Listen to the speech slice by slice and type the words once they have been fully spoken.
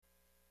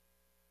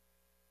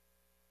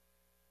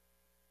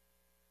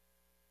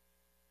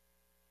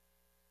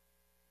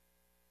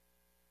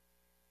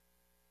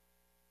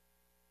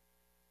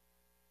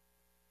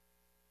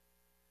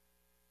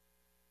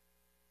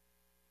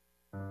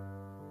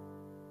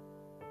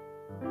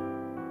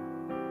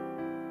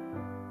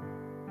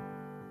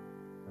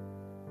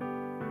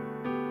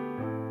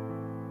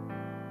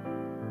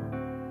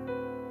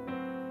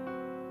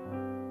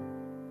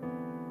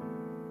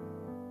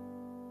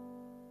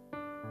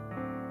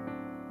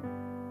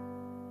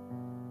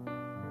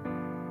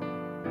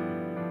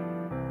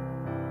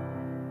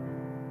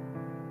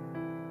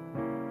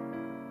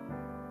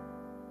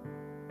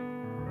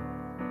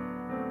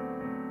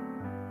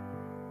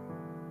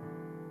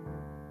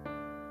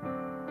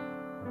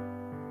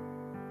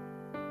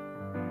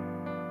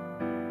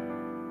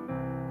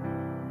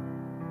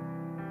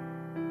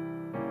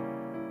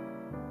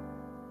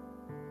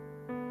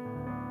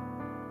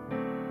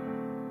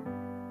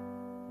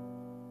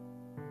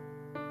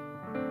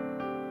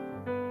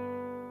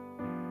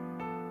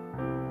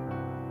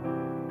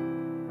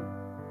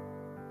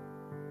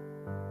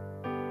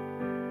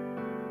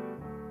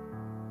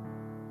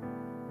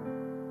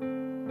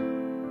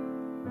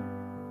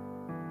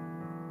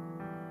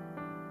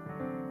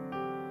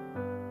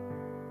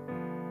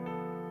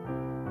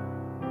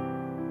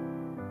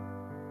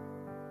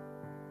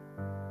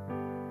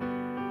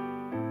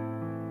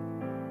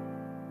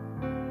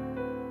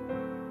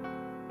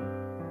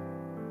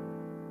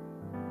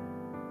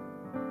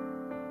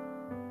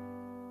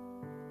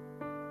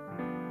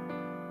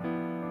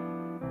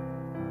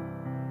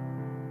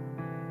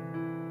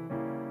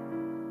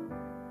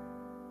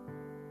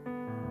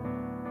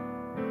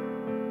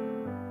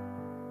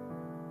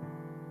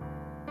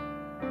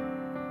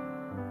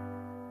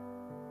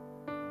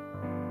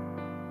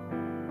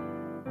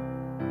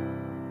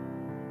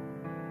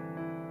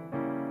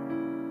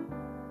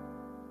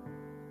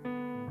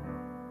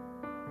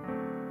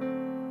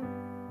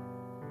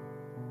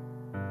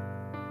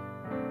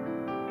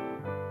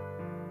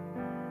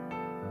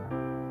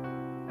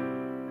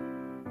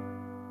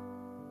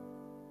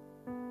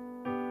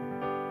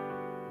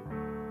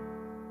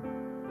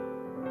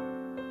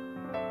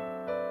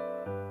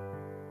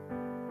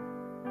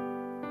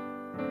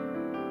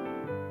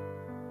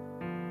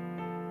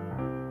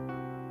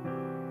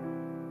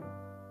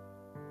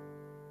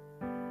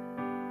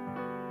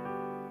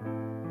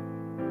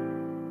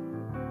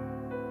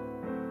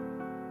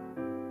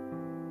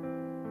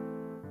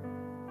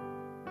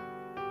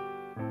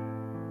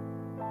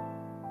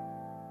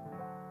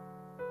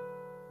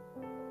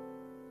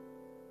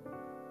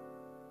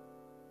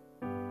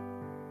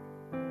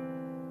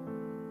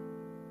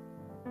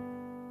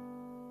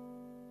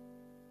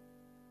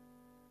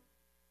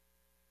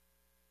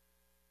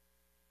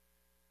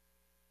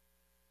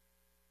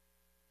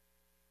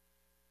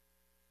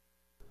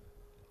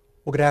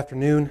Well, good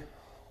afternoon.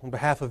 On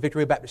behalf of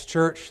Victory Baptist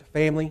Church,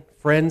 family,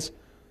 friends, I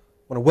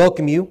want to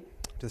welcome you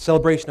to the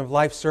celebration of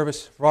life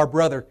service for our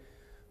brother,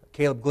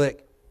 Caleb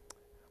Glick. I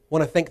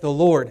want to thank the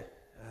Lord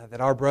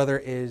that our brother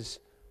is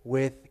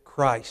with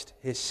Christ,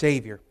 his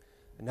Savior.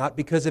 Not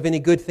because of any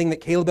good thing that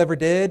Caleb ever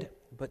did,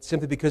 but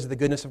simply because of the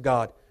goodness of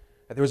God.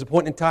 There was a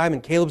point in time in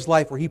Caleb's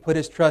life where he put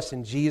his trust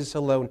in Jesus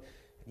alone.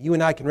 You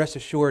and I can rest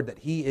assured that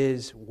he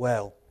is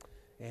well.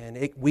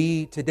 And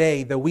we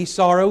today, though we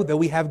sorrow, though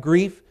we have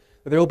grief,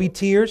 there will be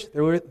tears,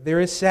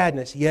 there is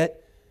sadness,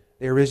 yet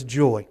there is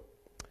joy.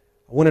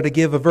 I wanted to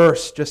give a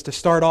verse just to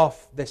start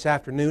off this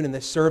afternoon in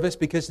this service,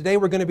 because today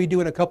we're going to be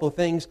doing a couple of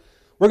things.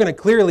 We're going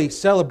to clearly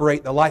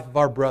celebrate the life of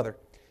our brother.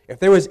 If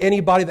there was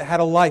anybody that had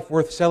a life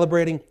worth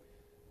celebrating,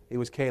 it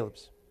was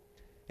Caleb's.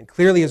 And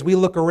clearly as we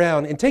look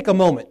around, and take a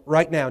moment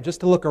right now just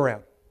to look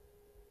around,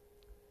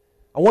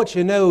 I want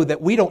you to know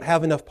that we don't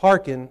have enough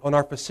parking on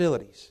our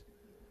facilities.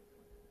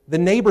 The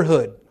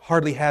neighborhood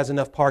hardly has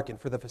enough parking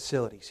for the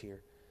facilities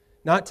here.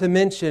 Not to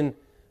mention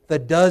the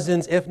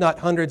dozens, if not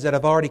hundreds, that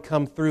have already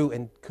come through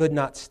and could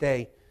not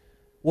stay.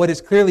 What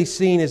is clearly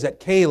seen is that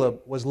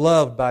Caleb was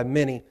loved by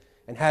many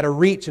and had a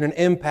reach and an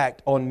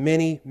impact on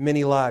many,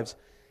 many lives.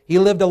 He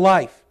lived a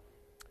life,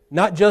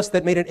 not just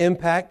that made an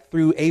impact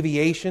through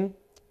aviation,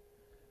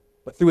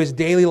 but through his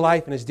daily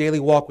life and his daily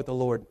walk with the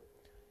Lord.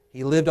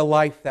 He lived a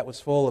life that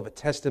was full of a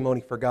testimony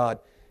for God.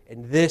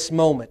 In this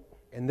moment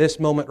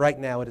right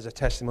now, it is a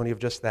testimony of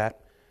just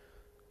that.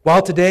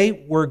 While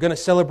today we're going to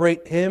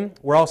celebrate him,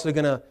 we're also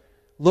going to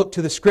look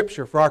to the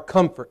Scripture for our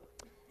comfort,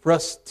 for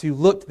us to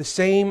look to the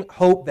same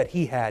hope that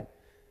he had,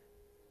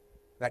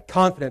 that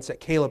confidence that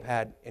Caleb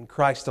had in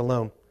Christ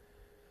alone.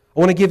 I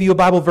want to give you a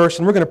Bible verse,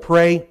 and we're going to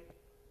pray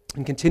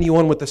and continue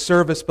on with the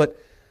service, but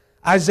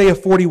Isaiah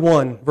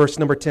 41, verse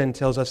number 10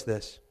 tells us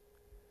this: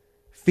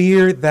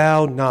 "Fear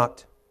thou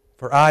not,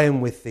 for I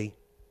am with thee.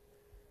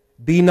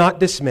 Be not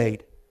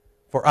dismayed,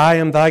 for I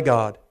am thy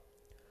God.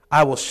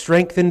 I will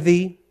strengthen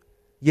thee.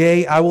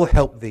 Yea, I will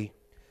help thee.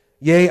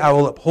 Yea, I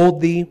will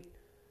uphold thee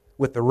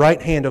with the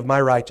right hand of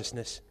my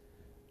righteousness."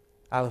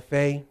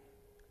 Alephei,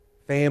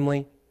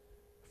 family,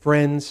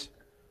 friends,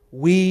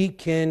 we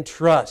can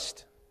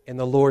trust in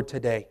the Lord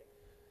today.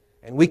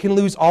 And we can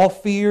lose all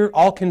fear,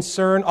 all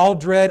concern, all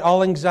dread,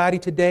 all anxiety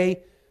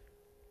today,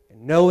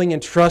 and knowing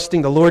and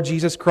trusting the Lord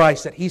Jesus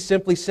Christ, that He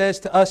simply says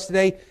to us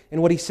today,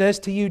 and what He says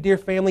to you, dear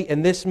family,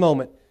 in this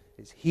moment,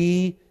 is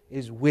He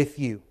is with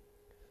you.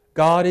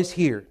 God is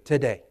here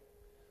today.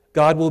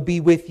 God will be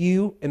with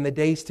you in the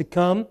days to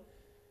come,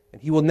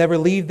 and He will never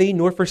leave thee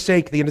nor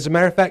forsake thee. And as a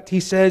matter of fact, He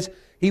says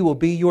He will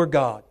be your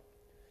God.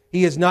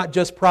 He is not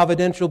just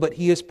providential, but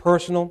He is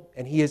personal,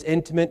 and He is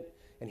intimate,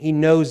 and He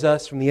knows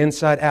us from the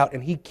inside out,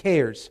 and He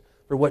cares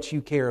for what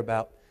you care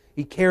about.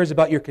 He cares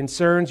about your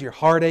concerns, your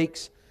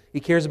heartaches. He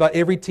cares about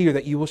every tear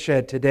that you will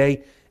shed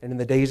today and in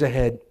the days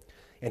ahead.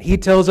 And He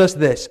tells us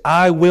this: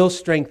 "I will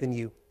strengthen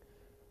you."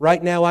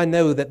 Right now, I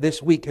know that this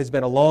week has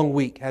been a long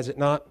week, has it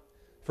not?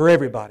 For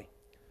everybody.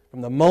 From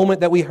the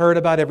moment that we heard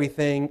about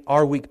everything,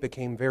 our week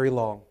became very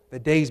long. The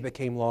days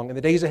became long, and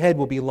the days ahead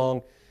will be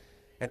long.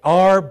 And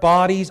our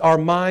bodies, our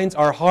minds,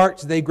 our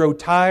hearts, they grow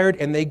tired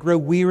and they grow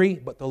weary,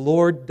 but the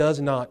Lord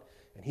does not.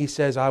 And He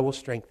says, "I will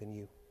strengthen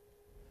you."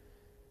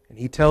 And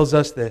He tells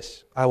us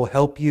this: "I will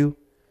help you."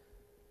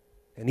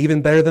 And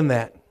even better than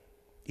that,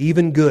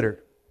 even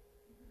gooder,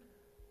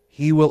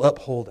 He will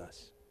uphold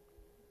us.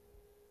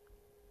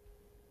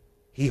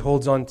 He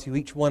holds on to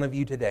each one of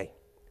you today.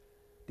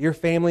 Dear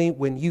family,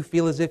 when you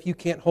feel as if you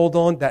can't hold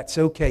on, that's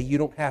okay. You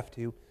don't have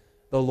to.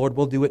 The Lord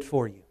will do it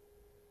for you.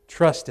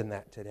 Trust in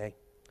that today.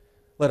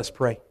 Let us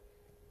pray.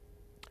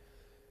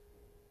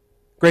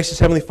 Gracious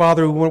Heavenly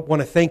Father, we want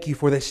to thank You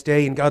for this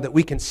day, and God, that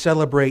we can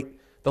celebrate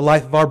the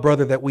life of our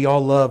brother that we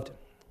all loved.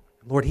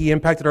 Lord, he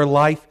impacted our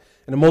life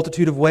in a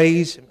multitude of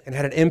ways and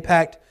had an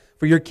impact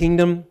for Your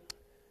kingdom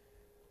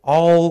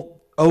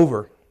all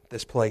over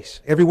this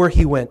place, everywhere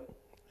he went.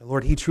 And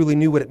Lord, he truly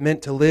knew what it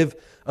meant to live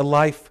a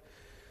life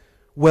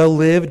well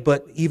lived,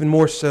 but even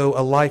more so,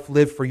 a life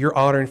lived for Your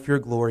honor and for Your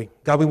glory.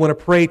 God, we want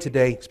to pray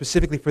today,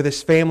 specifically for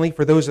this family,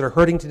 for those that are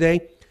hurting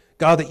today.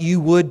 God, that You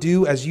would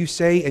do, as You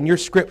say in Your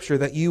Scripture,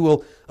 that You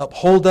will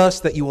uphold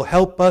us, that You will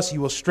help us, You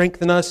will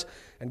strengthen us.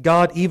 And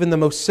God, even the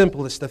most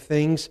simplest of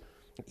things,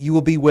 You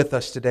will be with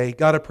us today.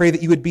 God, I pray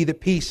that You would be the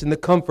peace and the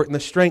comfort and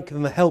the strength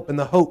and the help and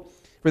the hope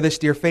for this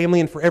dear family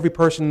and for every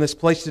person in this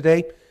place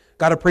today.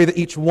 God, I pray that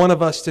each one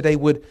of us today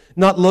would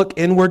not look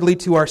inwardly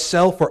to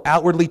ourselves or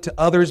outwardly to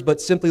others, but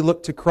simply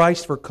look to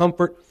Christ for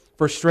comfort,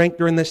 for strength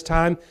during this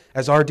time,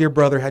 as our dear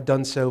brother had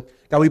done so.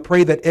 God, we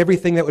pray that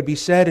everything that would be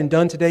said and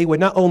done today would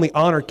not only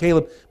honor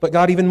Caleb, but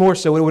God, even more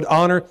so, it would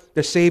honor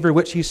the Savior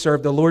which he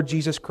served, the Lord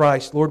Jesus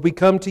Christ. Lord, we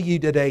come to You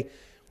today.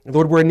 And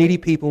Lord, we're a needy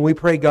people, and we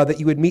pray, God, that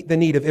You would meet the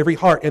need of every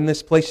heart in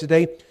this place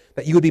today,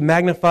 that You would be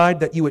magnified,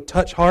 that You would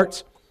touch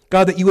hearts.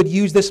 God, that You would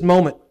use this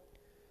moment.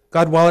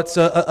 God, while it's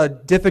a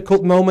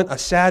difficult moment, a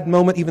sad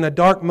moment, even a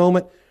dark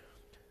moment,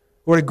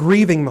 or a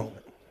grieving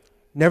moment,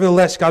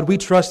 nevertheless, God, we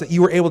trust that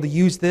You were able to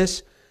use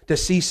this to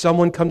see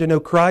someone come to know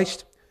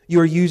Christ. you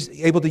are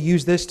able to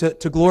use this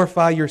to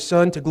glorify your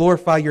Son, to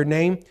glorify your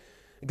name.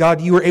 God,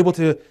 you were able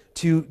to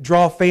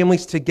draw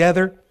families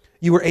together.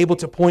 You were able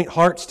to point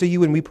hearts to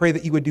you, and we pray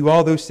that you would do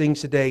all those things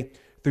today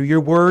through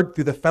your word,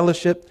 through the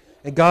fellowship.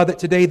 And God, that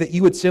today that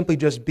you would simply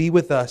just be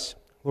with us.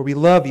 Lord, we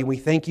love you, and we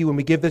thank you, and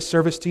we give this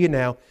service to you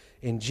now.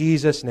 In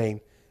Jesus'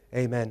 name,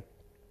 amen.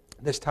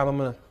 This time I'm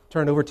going to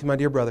turn it over to my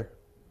dear brother.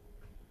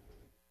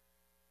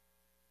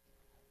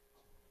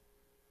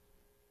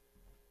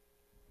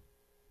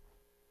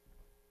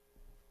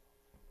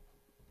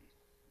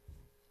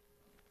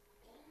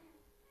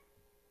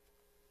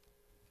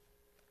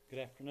 Good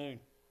afternoon.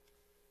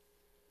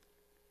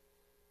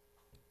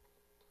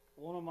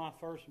 One of my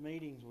first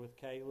meetings with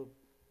Caleb,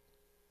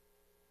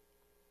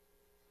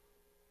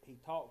 he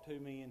talked to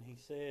me and he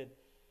said,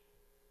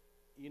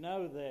 you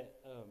know that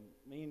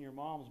me and your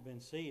mom's been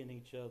seeing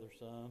each other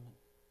some.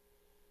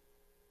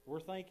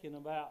 We're thinking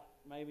about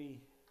maybe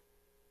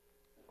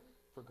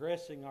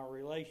progressing our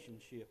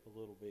relationship a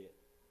little bit.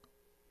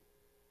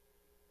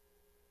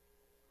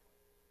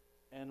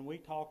 And we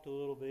talked a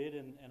little bit,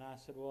 and I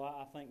said, well,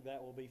 I think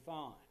that will be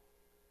fine.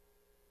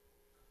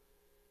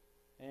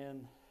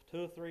 And 2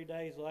 or 3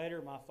 days later,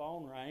 my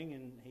phone rang,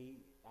 and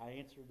I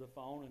answered the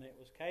phone, and it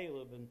was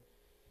Caleb. And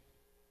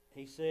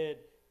he said,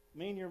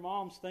 me and your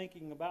mom's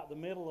thinking about the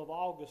middle of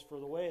August for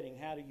the wedding.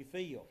 How do you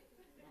feel?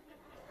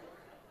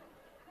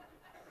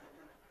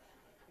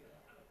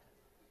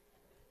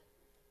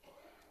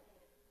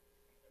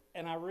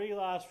 And I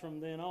realized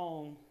from then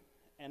on,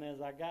 and as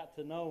I got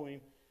to know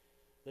him,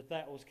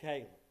 that was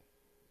Caleb.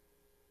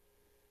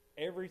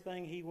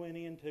 Everything he went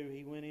into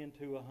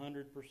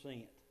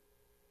 100%.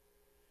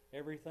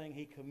 Everything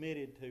he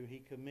committed to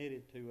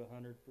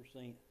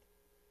 100%.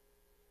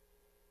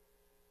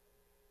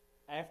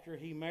 After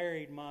he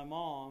married my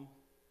mom,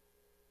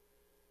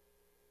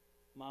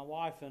 my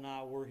wife and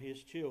I were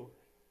his children.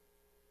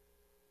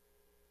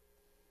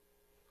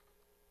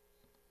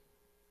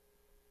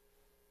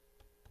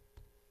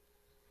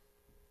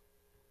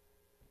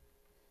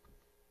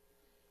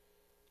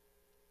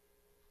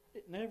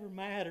 It never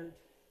mattered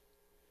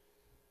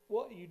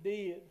what you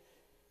did.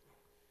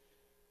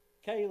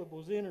 Caleb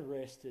was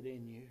interested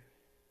in you.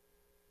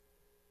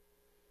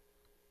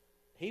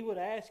 He would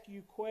ask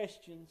you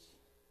questions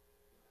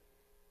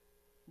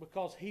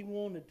because he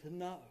wanted to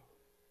know.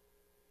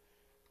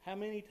 How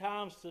many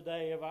times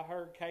today have I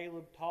heard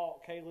Caleb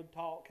talk,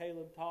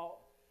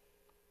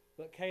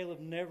 but Caleb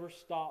never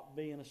stopped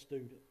being a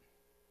student.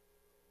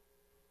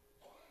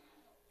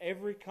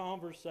 Every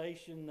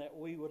conversation that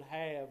we would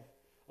have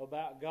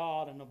about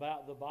God and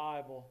about the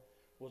Bible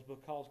was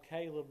because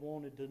Caleb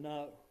wanted to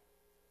know.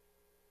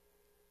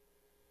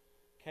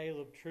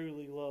 Caleb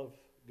truly loved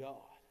God.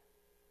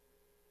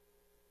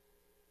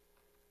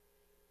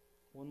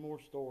 One more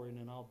story and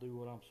then I'll do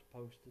what I'm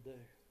supposed to do.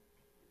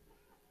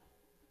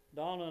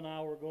 Donna and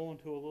I were going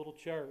to a little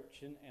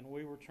church and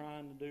we were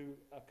trying to do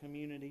a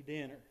community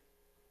dinner.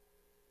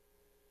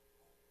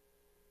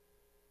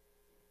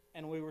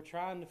 And we were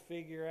trying to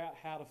figure out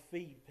how to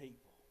feed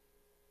people.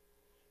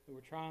 We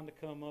were trying to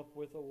come up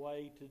with a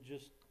way to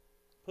just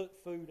put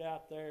food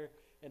out there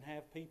and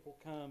have people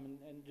come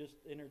and just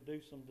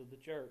introduce them to the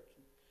church.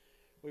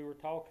 We were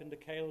talking to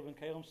Caleb, and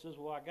Caleb says,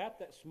 well, I got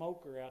that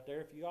smoker out there.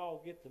 If you all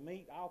get the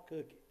meat, I'll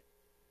cook it.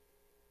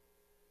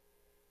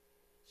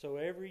 So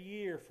every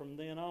year from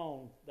then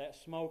on, that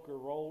smoker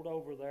rolled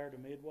over there to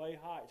Midway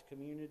Heights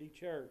Community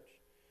Church,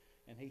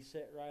 and he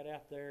sat right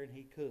out there and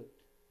he cooked.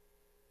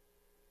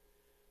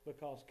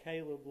 Because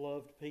Caleb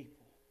loved people.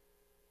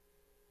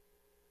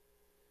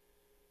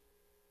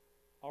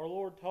 Our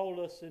Lord told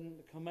us in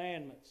the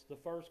commandments, the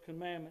first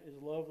commandment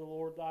is love the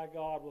Lord thy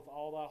God with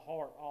all thy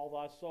heart, all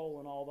thy soul,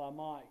 and all thy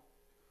might.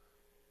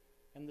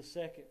 And the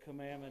second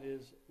commandment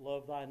is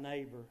love thy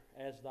neighbor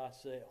as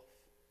thyself.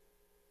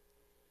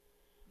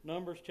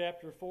 Numbers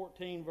chapter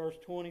 14 verse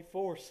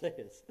 24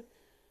 says,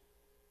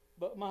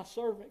 but my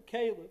servant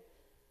Caleb,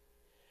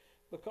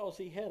 because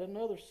he had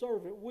another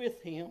servant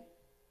with him,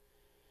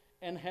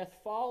 and hath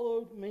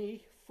followed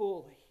me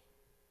fully,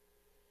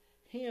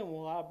 him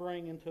will I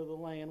bring into the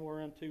land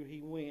whereunto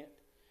he went,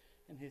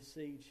 and his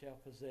seed shall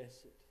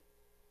possess it.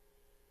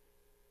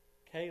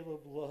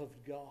 Caleb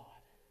loved God,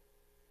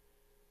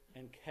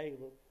 and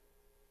Caleb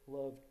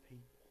loved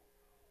people.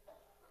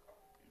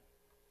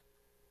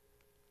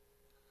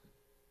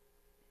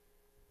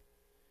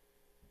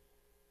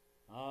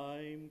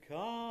 I'm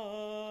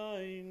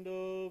kind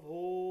of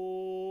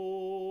homesick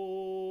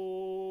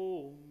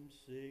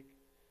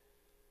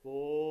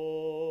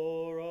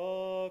for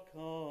a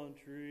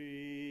country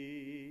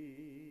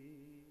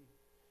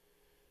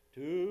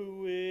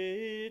to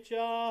which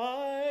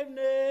I've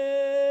never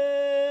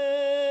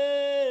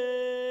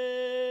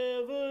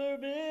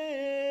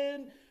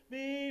been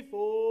before.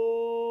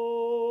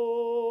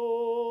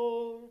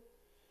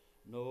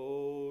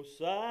 No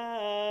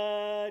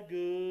sad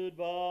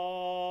goodbyes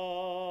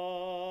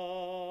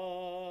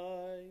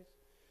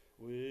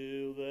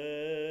will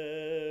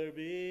there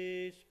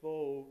be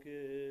spoken,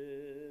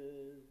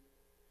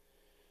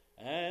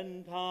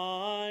 and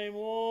time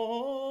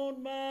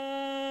won't matter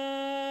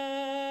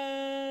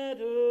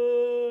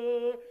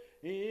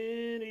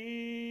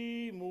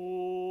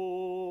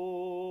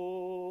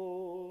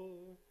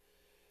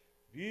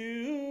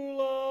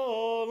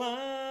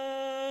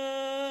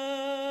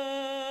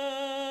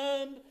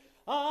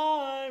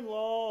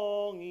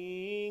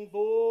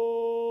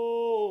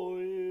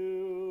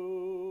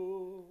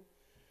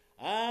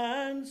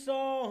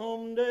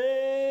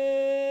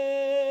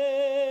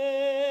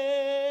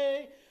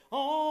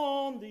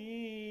on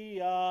thee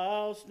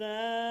I'll stand.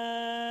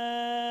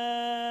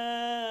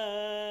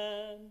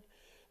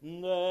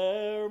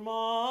 There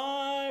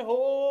my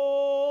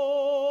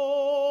home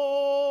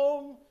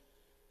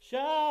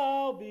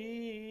shall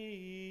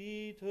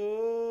be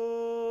eternal.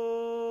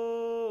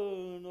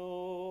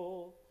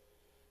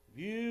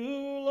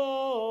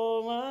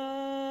 Beulah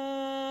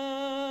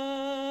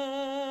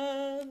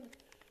land,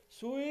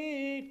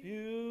 sweet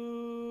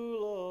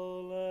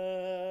Beulah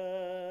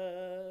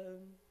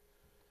land.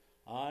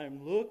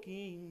 I'm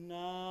looking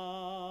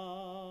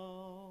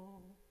now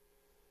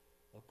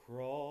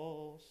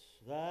across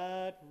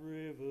that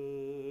river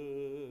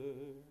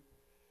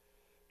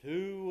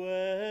to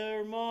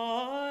where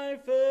my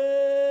faith's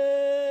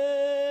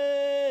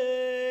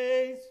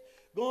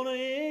gonna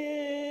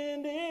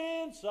end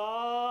in sight.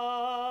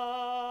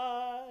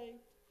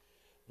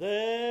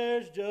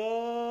 There's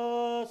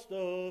just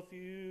a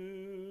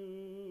few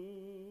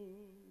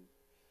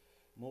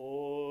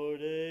more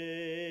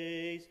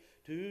days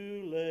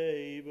to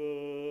labor,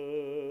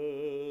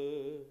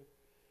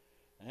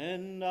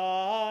 and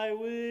I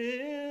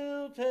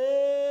will take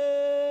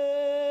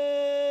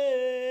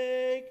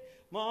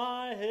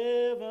my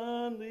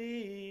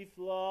heavenly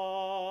flight.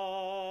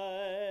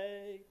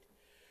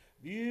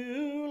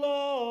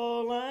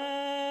 Beulah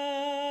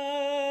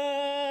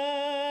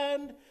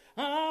land,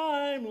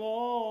 I'm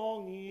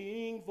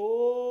longing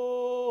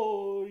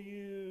for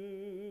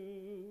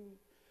you,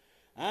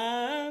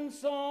 and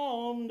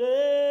someday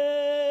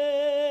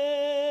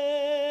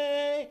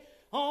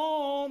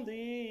on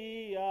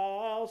thee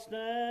I'll stand.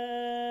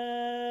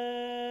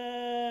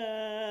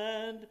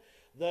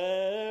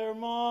 There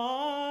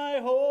my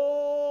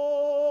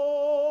home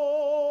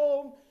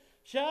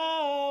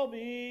shall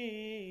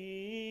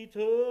be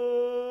eternal.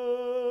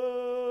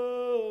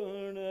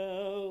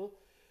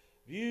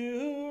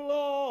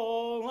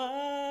 Beulah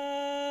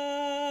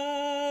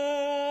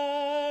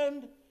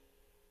land,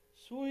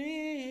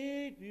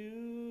 sweet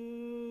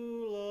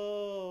Beulah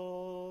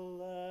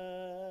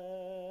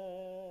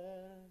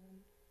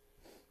land.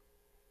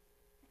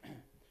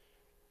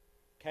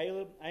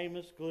 Caleb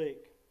Amos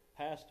Glick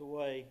passed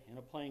away in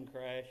a plane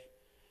crash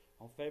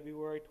on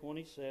February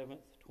 27th,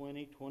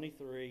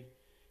 2023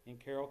 in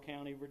Carroll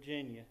County,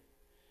 Virginia.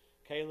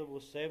 Caleb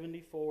was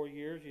 74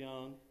 years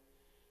young.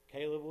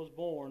 Caleb was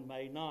born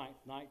May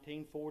 9th,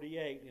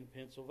 1948 in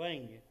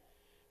Pennsylvania.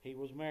 He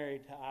was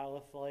married to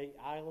Isla Faye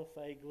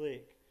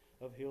Glick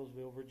of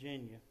Hillsville,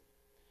 Virginia.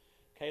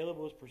 Caleb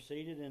was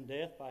preceded in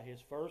death by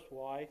his first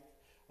wife,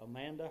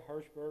 Amanda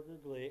Hirschberger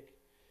Glick,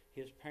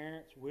 his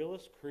parents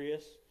Willis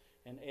Chris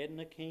and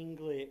Edna King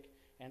Glick,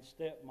 and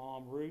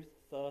stepmom Ruth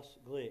Thus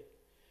Glick,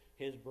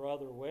 his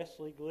brother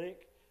Wesley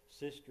Glick,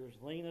 sisters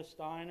Lena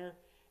Steiner,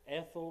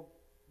 Ethel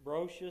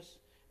Brocious,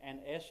 and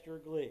Esther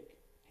Glick.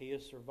 He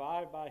is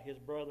survived by his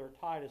brother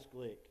Titus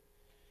Glick.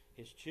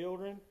 His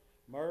children,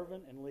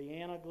 Mervyn and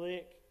Leanna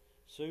Glick,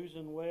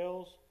 Susan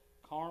Wells,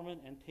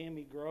 Carmen and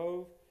Timmy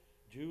Grove,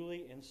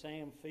 Julie and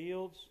Sam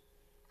Fields,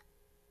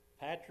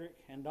 Patrick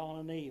and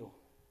Donna Neal.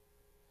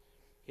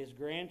 His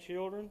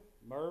grandchildren,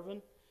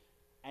 Mervyn,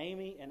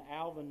 Amy and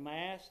Alvin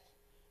Mast,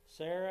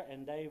 Sarah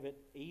and David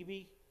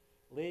Eby,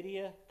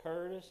 Lydia,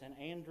 Curtis, and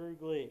Andrew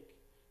Glick,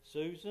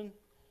 Susan,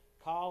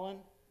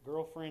 Colin,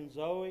 girlfriend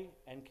Zoe,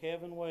 and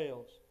Kevin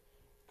Wells,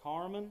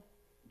 Carmen,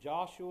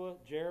 Joshua,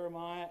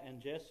 Jeremiah,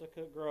 and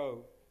Jessica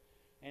Grove,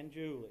 and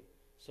Julie,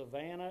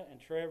 Savannah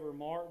and Trevor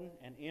Martin,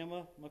 and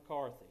Emma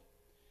McCarthy.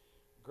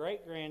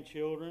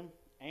 Great-grandchildren,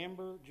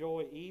 Amber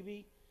Joy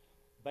Eby,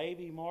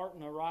 baby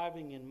Martin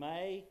arriving in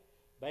May,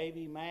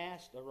 baby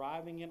Mast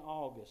arriving in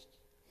August.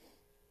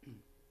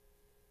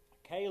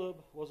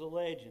 Caleb was a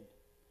legend.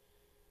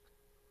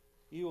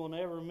 You will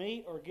never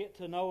meet or get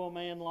to know a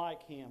man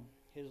like him.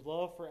 His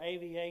love for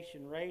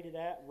aviation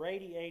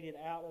radiated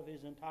out of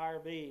his entire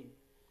being.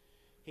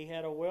 He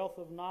had a wealth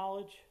of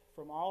knowledge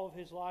from all of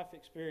his life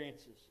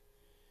experiences.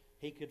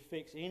 He could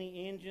fix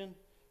any engine,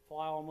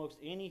 fly almost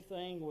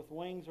anything with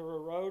wings or a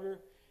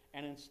rotor,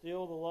 and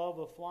instill the love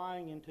of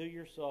flying into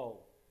your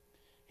soul.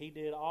 He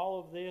did all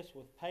of this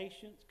with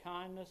patience,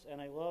 kindness,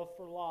 and a love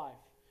for life.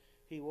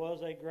 He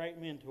was a great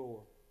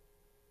mentor.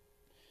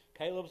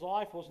 Caleb's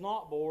life was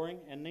not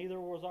boring, and neither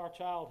was our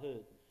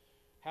childhood.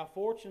 How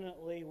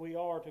fortunately we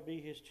are to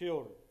be his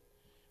children.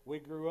 We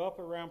grew up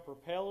around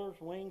propellers,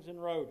 wings,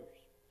 and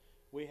rotors.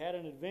 We had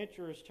an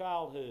adventurous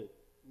childhood.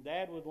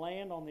 Dad would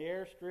land on the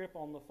airstrip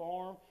on the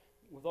farm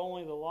with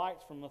only the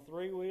lights from the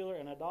three-wheeler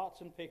and a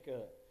Datsun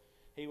pickup.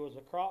 He was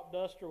a crop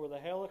duster with a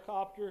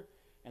helicopter,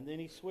 and then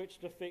he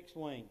switched to fixed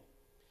wing.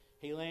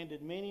 He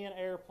landed many an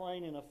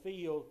airplane in a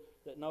field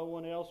that no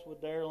one else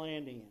would dare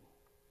land in.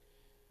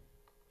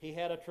 He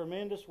had a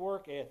tremendous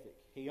work ethic.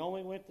 He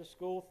only went to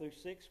school through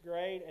 6th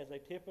grade as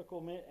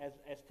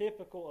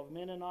typical of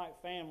Mennonite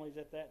families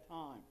at that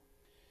time.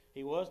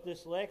 He was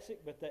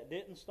dyslexic, but that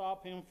didn't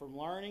stop him from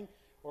learning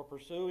or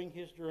pursuing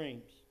his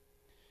dreams.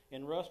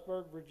 In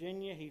Rustburg,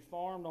 Virginia, he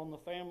farmed on the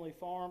family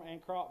farm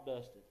and crop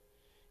dusted.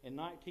 In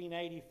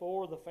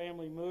 1984, the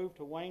family moved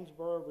to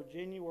Waynesboro,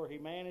 Virginia, where he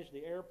managed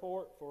the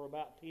airport for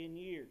about 10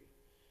 years.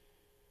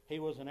 He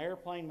was an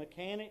airplane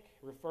mechanic,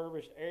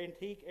 refurbished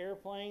antique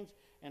airplanes,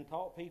 and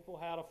taught people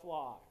how to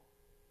fly.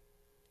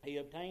 He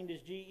obtained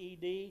his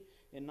GED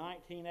in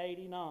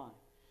 1989.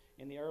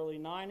 In the early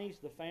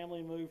 90s, the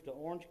family moved to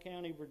Orange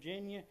County,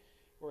 Virginia,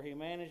 where he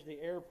managed the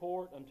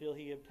airport until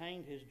he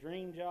obtained his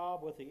dream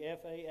job with the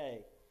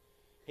FAA.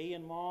 He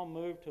and Mom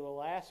moved to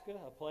Alaska,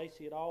 a place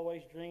he had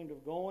always dreamed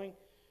of going.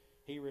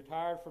 He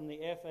retired from the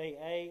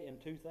FAA in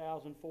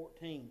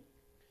 2014.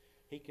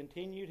 He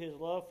continued his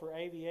love for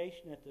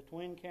aviation at the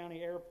Twin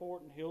County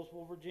Airport in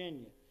Hillsville,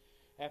 Virginia,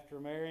 after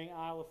marrying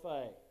Isla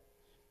Faye.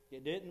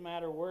 It didn't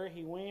matter where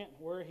he went,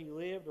 where he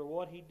lived, or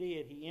what he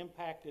did. He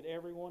impacted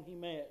everyone he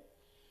met.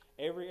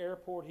 Every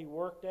airport he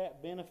worked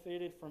at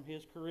benefited from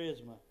his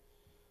charisma.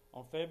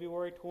 On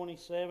February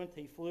 27th,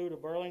 he flew to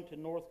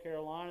Burlington, North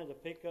Carolina to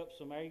pick up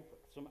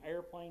some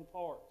airplane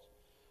parts.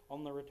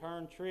 On the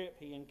return trip,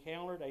 he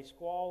encountered a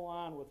squall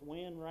line with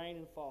wind, rain,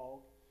 and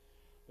fog.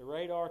 The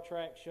radar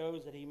track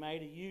shows that he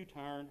made a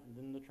U-turn, and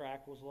then the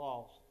track was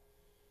lost.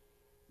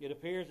 It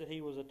appears that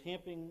he was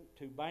attempting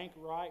to bank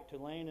right to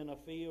land in a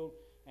field,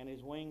 and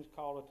his wings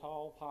caught a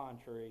tall pine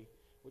tree,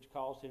 which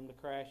caused him to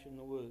crash in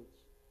the woods.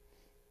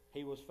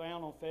 He was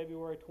found on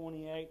February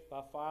 28th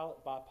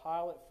by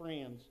pilot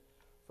friends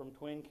from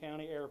Twin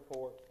County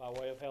Airport by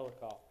way of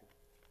helicopter.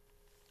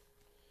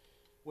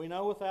 We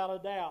know without a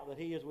doubt that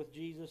he is with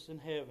Jesus in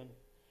heaven.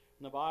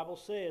 And the Bible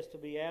says to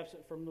be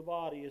absent from the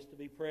body is to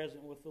be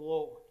present with the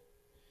Lord.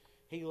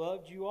 He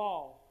loved you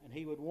all, and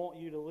he would want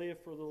you to live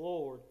for the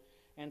Lord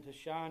and to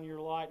shine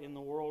your light in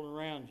the world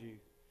around you.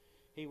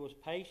 He was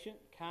patient,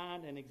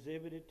 kind, and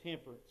exhibited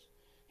temperance.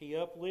 He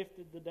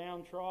uplifted the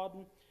downtrodden,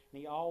 and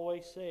he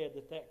always said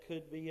that that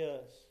could be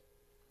us.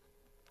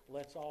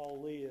 Let's all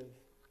live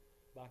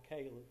by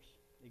Caleb's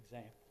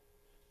example.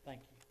 Thank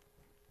you.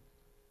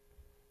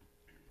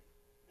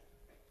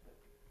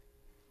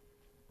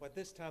 Well, at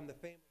this time, the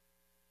family,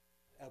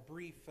 a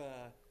brief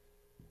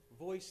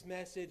voice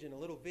message and a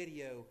little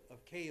video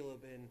of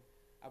Caleb, and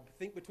I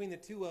think between the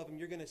two of them,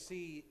 you're going to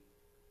see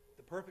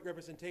the perfect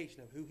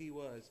representation of who he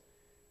was.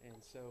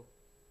 And so,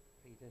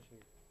 pay attention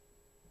here.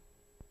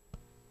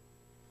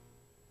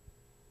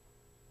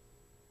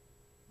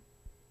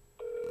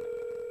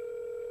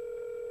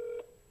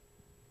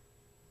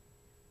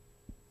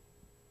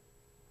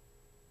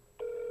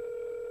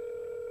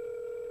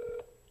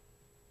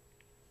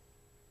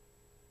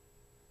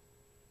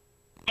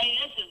 Hey,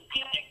 this is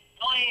Glick.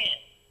 Go ahead.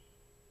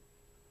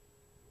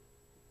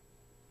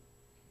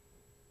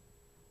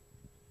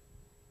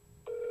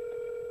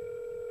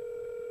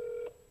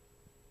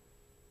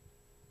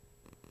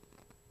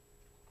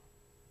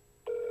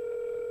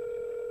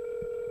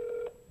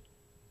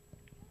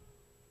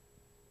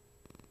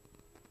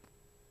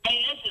 Hey,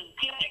 this is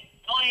Glick.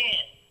 Go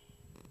ahead.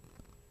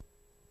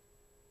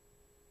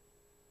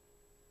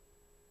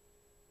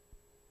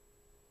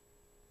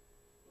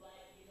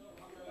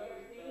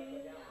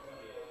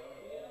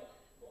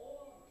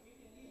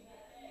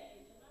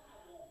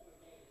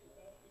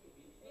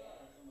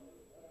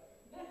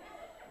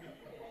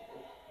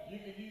 You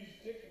can use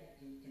chicken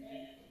to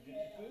get your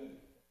food.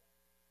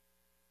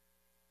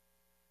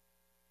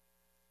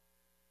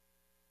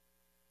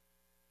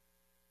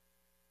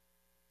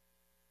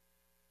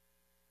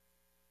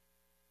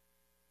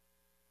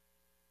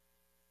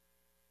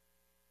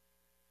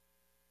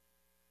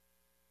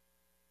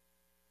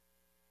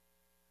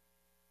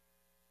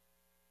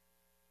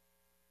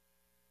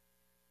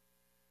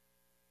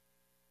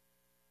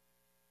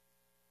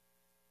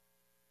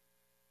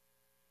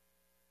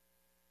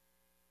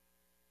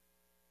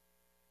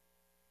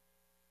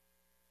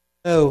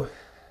 No,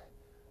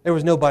 there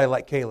was nobody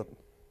like Caleb.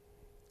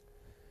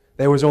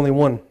 There was only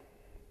one.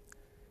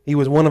 He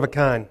was one of a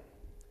kind.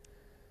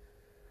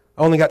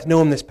 I only got to know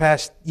him this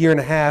past year and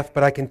a half,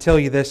 but I can tell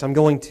you this, I'm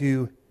going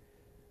to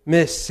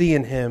miss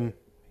seeing him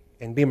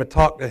and being able to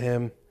talk to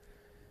him.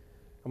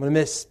 I'm going to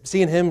miss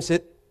seeing him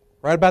sit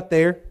right about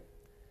there,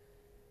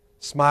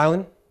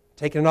 smiling,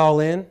 taking it all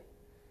in,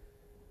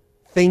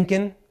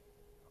 thinking,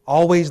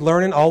 always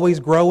learning, always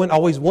growing,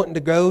 always wanting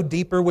to go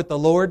deeper with the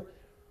Lord.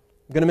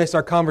 I'm going to miss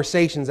our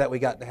conversations that we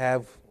got to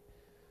have.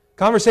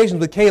 Conversations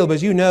with Caleb,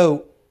 as you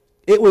know,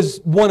 it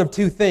was one of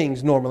two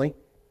things normally.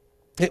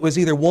 It was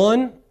either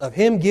one of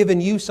him giving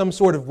you some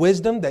sort of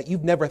wisdom that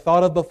you've never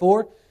thought of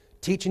before,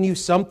 teaching you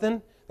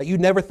something that you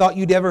never thought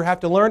you'd ever have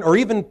to learn, or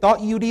even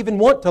thought you'd even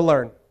want to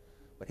learn.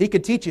 But he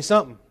could teach you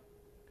something.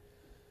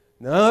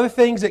 The other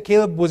things that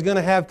Caleb was going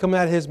to have come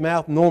out of his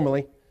mouth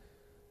normally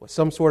was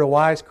some sort of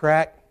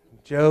wisecrack,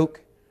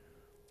 joke.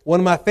 One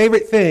of my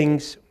favorite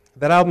things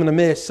that I'm going to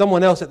miss,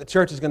 someone else at the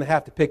church is going to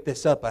have to pick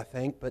this up, I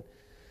think, but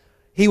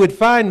he would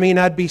find me and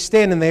I'd be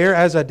standing there,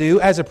 as I do,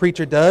 as a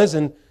preacher does,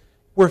 and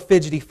we're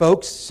fidgety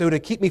folks, so to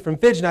keep me from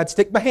fidgeting, I'd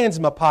stick my hands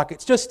in my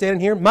pockets, just standing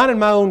here, minding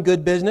my own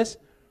good business.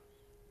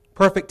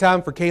 Perfect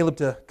time for Caleb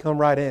to come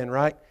right in,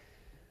 right?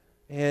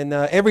 And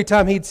every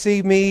time he'd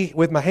see me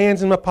with my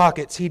hands in my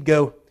pockets, he'd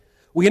go,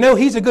 well, you know,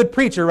 he's a good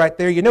preacher right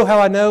there. You know how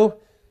I know?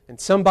 And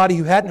somebody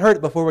who hadn't heard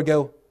it before would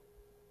go,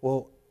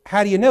 well,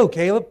 how do you know,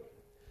 Caleb?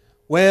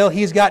 Well,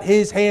 he's got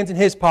his hands in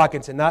his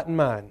pockets and not in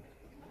mine.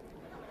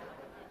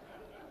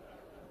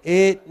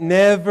 It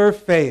never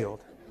failed.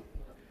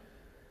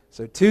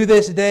 So to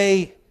this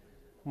day,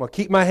 I'm going to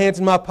keep my hands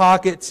in my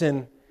pockets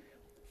and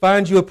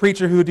find you a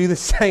preacher who would do the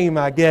same,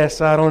 I guess.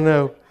 I don't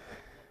know.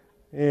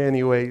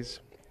 Anyways,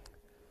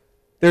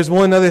 there's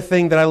one other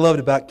thing that I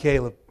loved about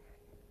Caleb.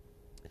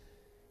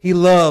 He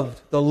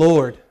loved the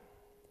Lord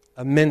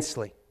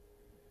immensely.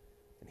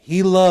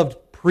 He loved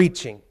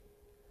preaching.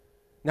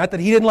 Not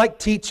that he didn't like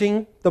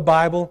teaching the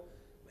Bible,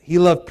 he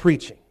loved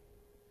preaching.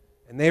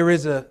 And there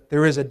is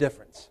a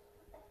difference.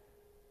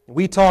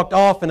 We talked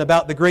often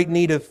about the great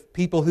need of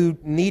people who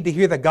need to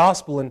hear the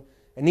gospel and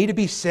need to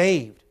be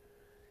saved.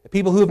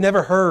 People who have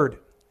never heard.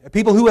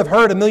 People who have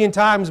heard a million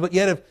times but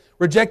yet have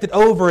rejected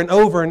over and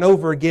over and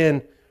over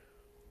again.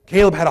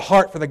 Caleb had a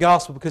heart for the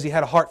gospel because he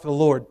had a heart for the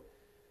Lord.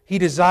 He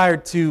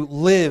desired to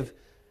live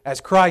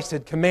as Christ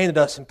had commanded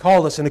us and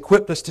called us and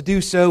equipped us to do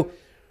so.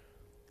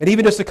 And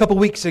even just a couple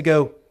weeks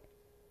ago,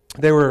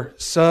 there were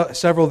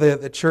several,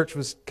 the church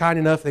was kind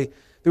enough, they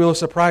threw a little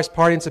surprise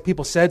party and some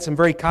people said some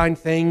very kind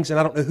things, and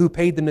I don't know who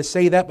paid them to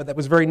say that, but that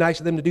was very nice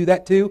of them to do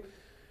that too.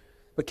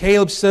 But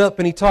Caleb stood up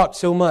and he talked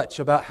so much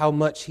about how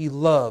much he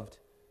loved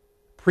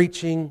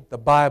preaching the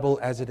Bible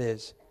as it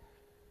is.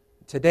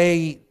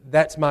 Today,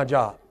 that's my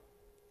job.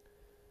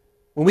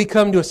 When we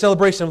come to a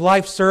celebration of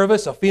life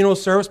service, a funeral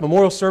service,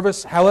 memorial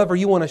service, however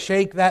you want to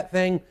shake that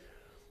thing,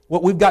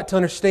 what we've got to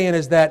understand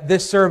is that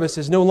this service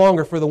is no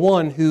longer for the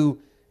one who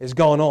is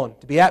gone on.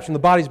 To be absent from the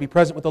body is to be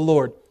present with the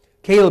Lord.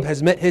 Caleb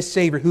has met his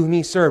Savior whom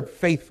he served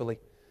faithfully.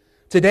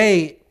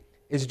 Today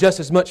is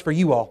just as much for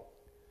you all.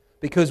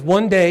 Because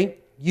one day,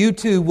 you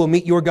too will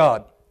meet your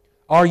God.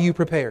 Are you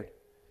prepared?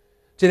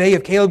 Today,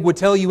 if Caleb would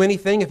tell you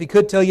anything, if he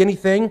could tell you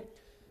anything,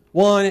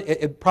 one,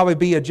 it'd probably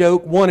be a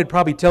joke. One, it'd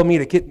probably tell me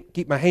to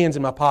keep my hands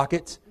in my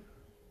pockets.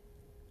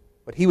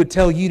 But he would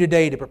tell you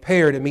today to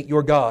prepare to meet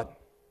your God.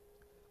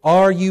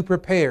 Are you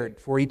prepared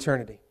for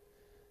eternity?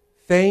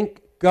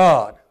 Thank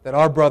God that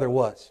our brother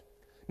was.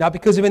 Not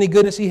because of any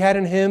goodness he had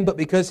in him, but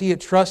because he had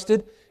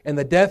trusted in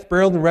the death,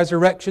 burial, and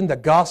resurrection, the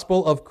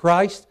gospel of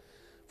Christ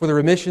for the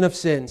remission of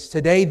sins.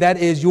 Today, that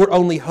is your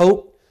only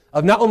hope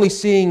of not only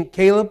seeing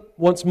Caleb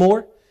once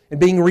more and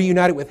being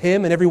reunited with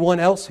him and everyone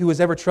else who has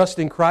ever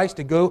trusted in Christ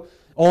to go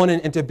on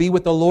and to be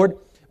with the Lord,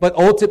 but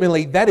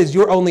ultimately, that is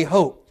your only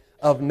hope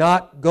of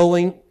not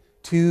going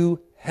to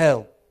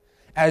hell.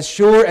 As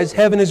sure as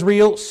heaven is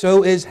real,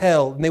 so is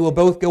hell. And they will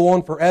both go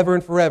on forever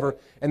and forever,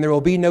 and there will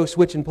be no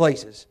switching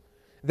places.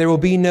 There will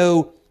be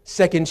no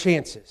second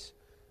chances.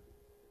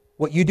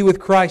 What you do with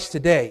Christ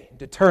today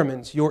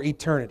determines your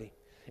eternity.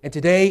 And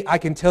today, I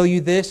can tell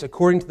you this,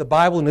 according to the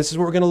Bible, and this is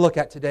what we're going to look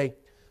at today.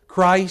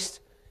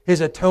 Christ,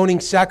 His atoning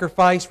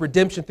sacrifice,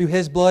 redemption through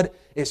His blood,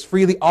 is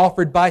freely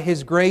offered by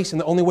His grace, and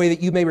the only way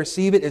that you may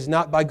receive it is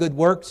not by good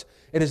works.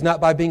 It is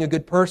not by being a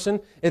good person.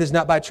 It is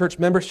not by church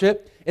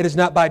membership. It is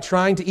not by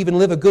trying to even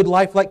live a good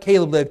life like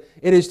Caleb lived.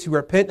 It is to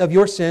repent of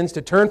your sins,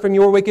 to turn from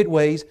your wicked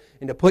ways,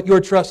 and to put your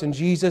trust in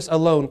Jesus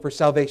alone for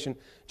salvation.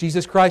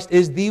 Jesus Christ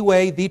is the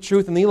way, the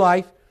truth, and the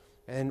life,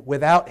 and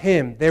without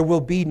Him, there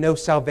will be no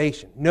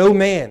salvation. No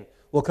man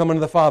will come unto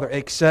the Father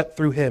except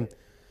through Him.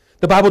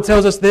 The Bible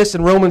tells us this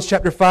in Romans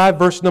chapter 5,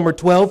 verse number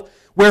 12.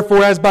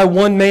 Wherefore, as by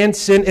one man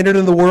sin entered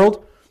into the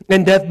world,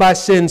 and death by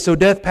sin, so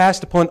death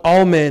passed upon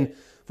all men,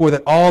 for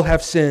that all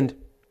have sinned.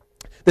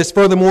 This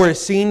furthermore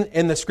is seen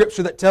in the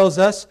Scripture that tells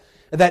us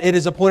that it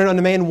is appointed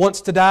unto man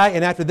once to die,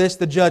 and after this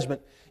the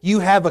judgment. You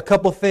have a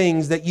couple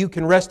things that you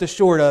can rest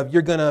assured of.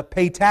 You're going to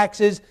pay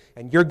taxes,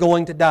 and you're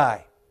going to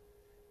die.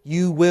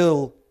 You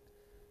will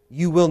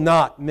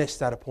not miss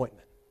that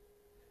appointment.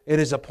 It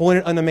is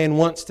appointed unto man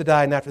once to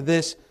die, and after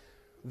this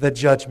the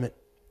judgment.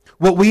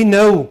 What we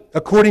know,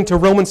 according to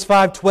Romans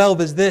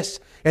 5:12, is this,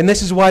 and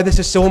this is why this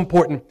is so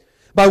important.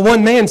 By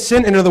one man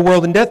sin entered the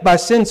world, and death by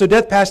sin, so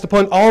death passed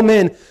upon all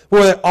men,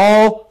 for that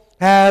all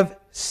have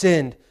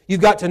sinned.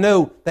 You've got to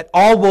know that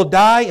all will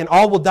die, and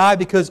all will die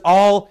because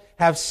all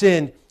have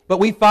sinned. But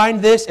we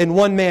find this in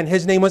one man.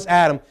 His name was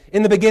Adam.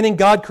 In the beginning,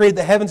 God created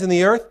the heavens and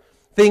the earth.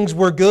 Things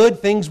were good.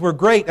 Things were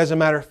great, as a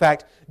matter of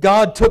fact.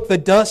 God took the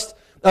dust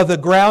of the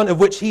ground of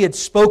which He had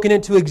spoken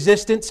into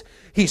existence.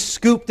 He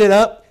scooped it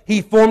up.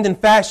 He formed and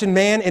fashioned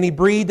man, and He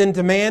breathed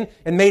into man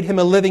and made him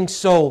a living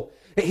soul.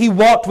 He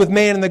walked with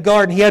man in the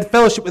garden. He had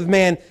fellowship with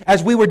man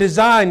as we were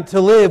designed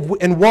to live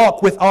and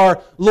walk with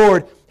our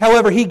Lord.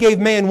 However, He gave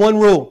man one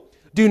rule.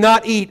 Do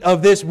not eat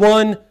of this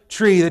one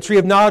tree, the tree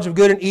of knowledge of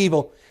good and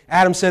evil.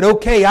 Adam said,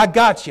 okay, I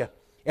got you.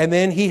 And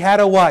then he had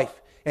a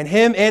wife. And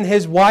him and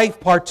his wife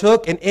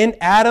partook. And in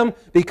Adam,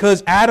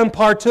 because Adam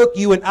partook,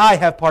 you and I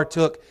have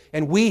partook.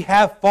 And we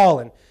have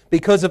fallen.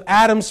 Because of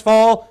Adam's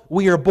fall,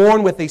 we are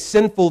born with a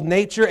sinful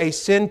nature, a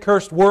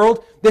sin-cursed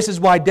world. This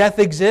is why death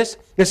exists.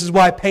 This is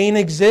why pain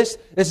exists.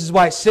 This is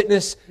why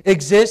sickness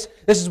exists.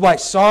 This is why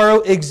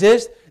sorrow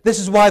exists. This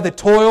is why the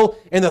toil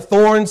and the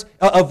thorns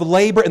of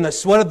labor and the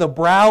sweat of the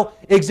brow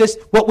exist.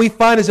 What we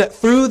find is that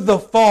through the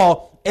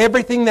fall,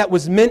 everything that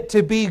was meant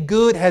to be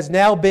good has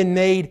now been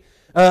made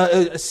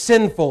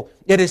sinful.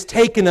 It has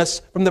taken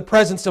us from the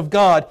presence of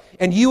God.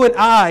 And you and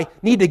I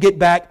need to get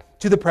back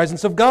to the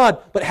presence of God.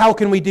 But how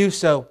can we do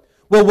so?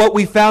 Well, what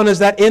we found is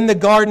that in the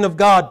garden of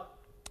God,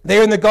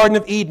 there in the Garden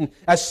of Eden,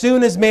 as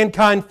soon as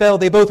mankind fell,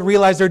 they both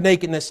realized their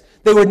nakedness.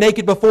 They were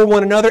naked before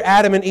one another,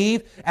 Adam and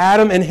Eve,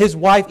 Adam and his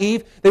wife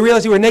Eve. They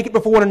realized they were naked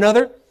before one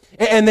another.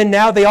 And then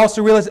now they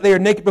also realize that they are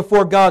naked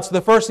before God. So the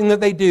first thing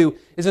that they do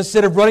is,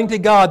 instead of running to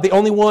God, the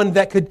only one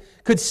that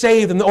could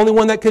save them, the only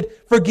one that could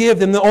forgive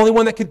them, the only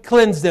one that could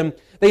cleanse them,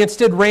 they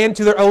instead ran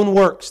to their own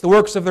works, the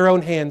works of their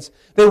own hands.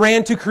 They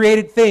ran to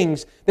created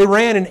things. They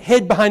ran and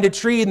hid behind a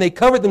tree, and they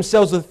covered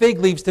themselves with fig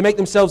leaves to make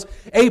themselves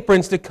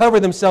aprons to cover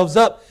themselves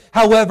up.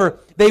 However,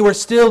 they were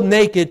still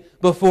naked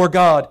before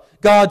God.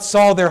 God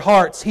saw their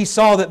hearts. He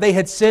saw that they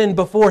had sinned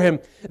before Him.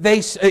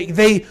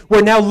 They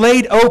were now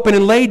laid open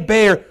and laid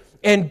bare,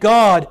 and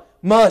God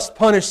must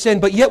punish sin.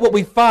 But yet what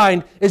we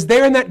find is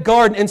there in that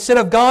garden, instead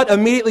of God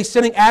immediately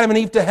sending Adam and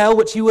Eve to hell,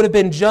 which He would have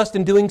been just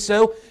in doing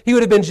so, He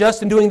would have been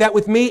just in doing that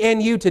with me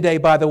and you today,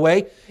 by the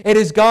way. It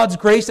is God's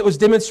grace that was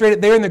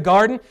demonstrated there in the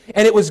garden,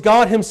 and it was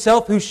God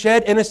Himself who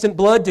shed innocent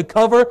blood to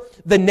cover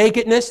the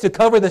nakedness, to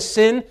cover the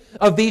sin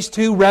of these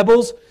two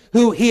rebels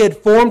who He had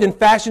formed and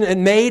fashioned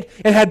and made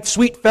and had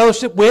sweet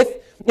fellowship with.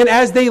 And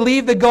as they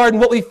leave the garden,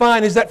 what we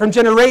find is that from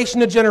generation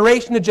to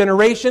generation to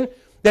generation,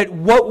 that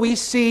what we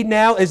see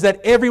now is that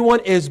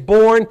everyone is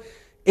born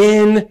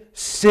in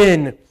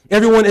sin.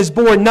 Everyone is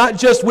born not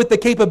just with the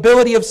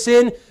capability of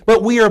sin,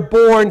 but we are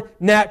born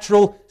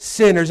natural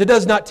sinners. It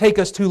does not take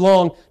us too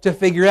long to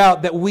figure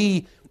out that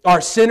we are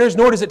sinners,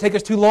 nor does it take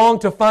us too long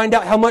to find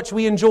out how much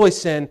we enjoy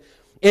sin.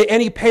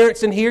 Any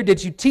parents in here,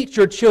 did you teach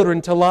your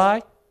children to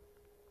lie?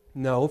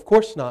 No, of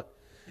course not.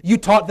 You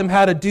taught them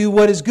how to do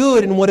what is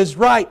good and what is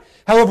right.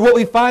 However, what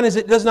we find is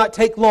it does not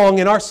take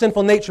long, and our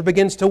sinful nature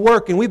begins to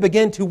work, and we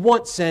begin to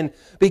want sin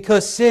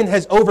because sin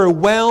has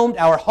overwhelmed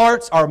our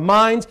hearts, our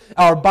minds,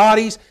 our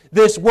bodies,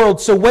 this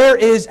world. So where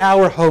is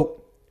our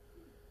hope?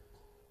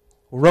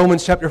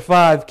 Romans chapter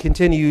 5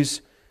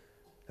 continues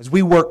as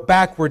we work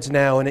backwards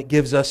now, and it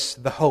gives us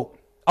the hope.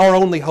 Our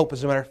only hope,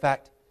 as a matter of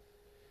fact.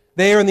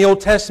 There in the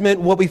Old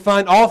Testament, what we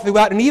find all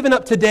throughout, and even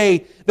up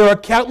today, there are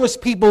countless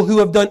people who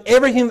have done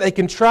everything they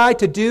can try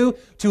to do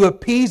to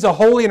appease a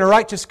holy and a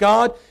righteous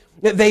God.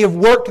 They have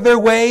worked their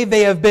way.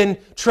 They have been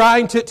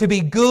trying to be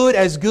good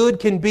as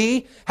good can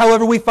be.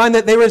 However, we find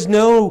that there is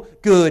no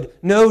good,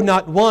 no,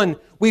 not one.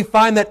 We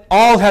find that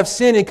all have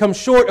sinned and come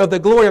short of the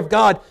glory of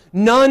God.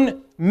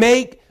 None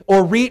make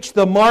or reach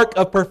the mark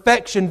of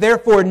perfection.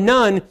 Therefore,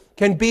 none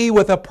can be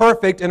with a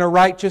perfect and a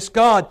righteous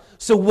God.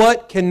 So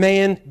what can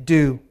man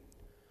do?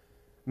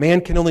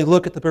 Man can only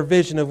look at the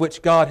provision of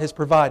which God has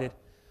provided.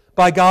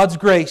 By God's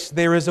grace,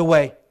 there is a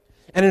way.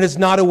 And it is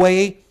not a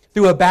way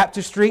through a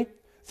baptistry,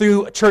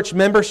 through church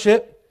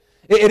membership.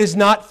 It is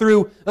not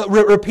through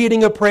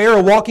repeating a prayer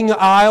or walking an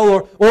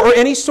aisle or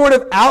any sort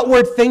of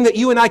outward thing that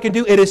you and I can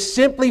do. It is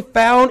simply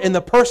found in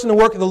the person and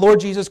work of the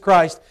Lord Jesus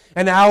Christ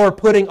and our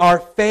putting our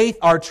faith,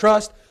 our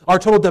trust, our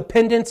total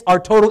dependence, our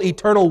total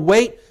eternal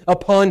weight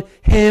upon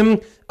Him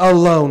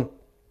alone.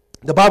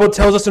 The Bible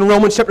tells us in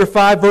Romans chapter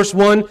 5, verse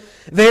 1,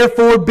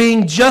 "Therefore,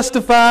 being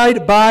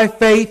justified by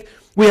faith,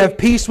 we have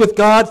peace with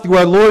God through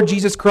our Lord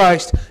Jesus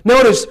Christ."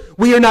 Notice,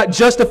 we are not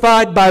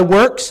justified by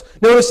works.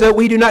 Notice that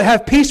we do not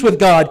have peace with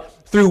God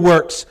through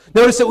works.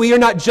 Notice that we are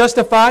not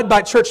justified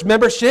by church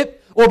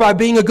membership or by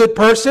being a good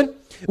person.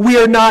 We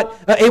are not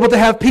able to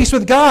have peace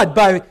with God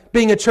by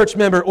being a church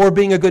member or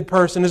being a good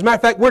person. As a matter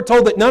of fact, we're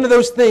told that none of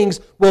those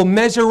things will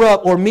measure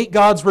up or meet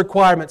God's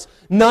requirements.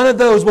 None of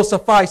those will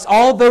suffice.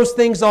 All those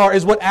things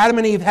is what Adam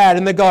and Eve had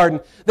in the garden.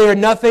 They are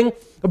nothing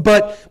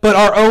but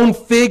our own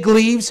fig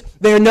leaves.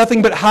 They are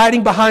nothing but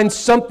hiding behind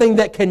something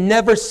that can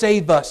never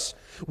save us.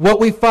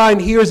 What we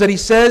find here is that He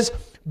says,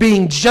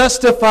 being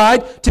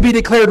justified, to be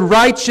declared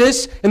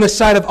righteous in the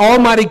sight of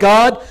Almighty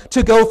God,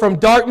 to go from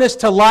darkness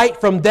to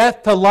light, from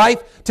death to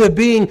life, to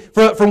being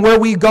from where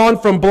we've gone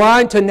from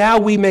blind to now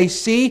we may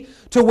see,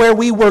 to where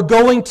we were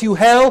going to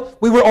hell,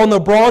 we were on the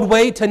broad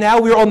way, to now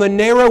we are on the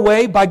narrow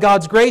way by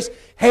God's grace,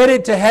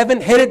 headed to heaven,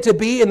 headed to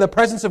be in the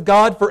presence of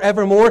God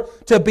forevermore,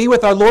 to be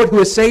with our Lord who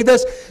has saved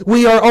us.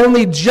 We are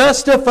only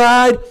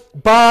justified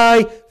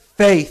by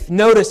faith.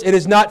 Notice, it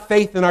is not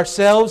faith in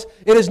ourselves.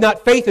 It is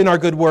not faith in our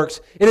good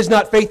works. It is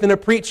not faith in a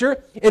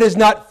preacher. It is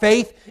not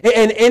faith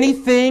in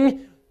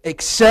anything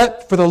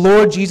except for the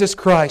Lord Jesus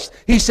Christ.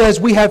 He says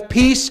we have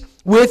peace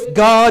with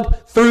God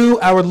through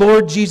our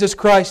Lord Jesus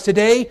Christ.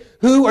 Today,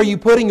 who are you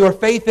putting your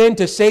faith in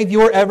to save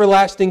your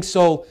everlasting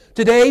soul?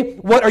 Today,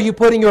 what are you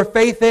putting your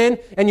faith in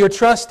and your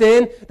trust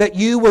in that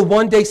you will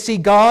one day see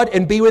God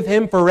and be with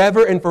Him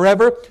forever and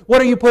forever?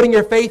 What are you putting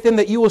your faith in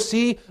that you will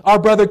see our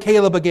brother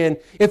Caleb again?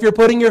 If you're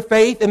putting your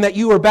faith in that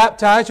you were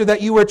baptized or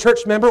that you were a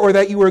church member or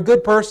that you were a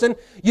good person,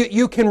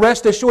 you can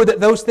rest assured that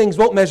those things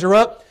won't measure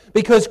up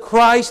because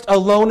Christ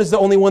alone is the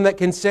only one that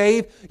can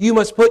save. You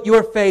must put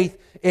your faith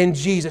in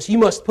Jesus. You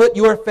must put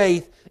your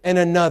faith in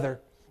another.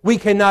 We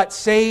cannot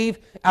save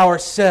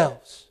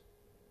ourselves.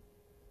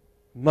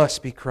 It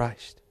must be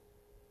Christ,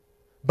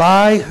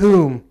 by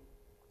whom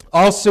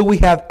Also, we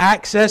have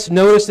access,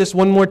 notice this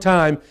one more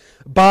time,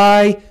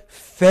 by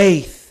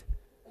faith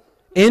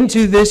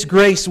into this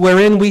grace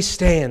wherein we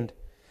stand,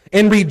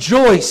 and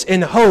rejoice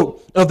in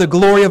hope of the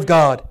glory of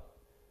God.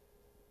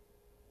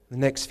 The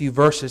next few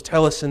verses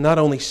tell us, and not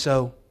only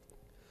so,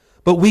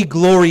 but we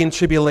glory in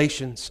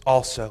tribulations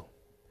also,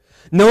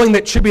 knowing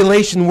that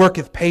tribulation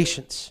worketh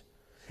patience,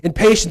 and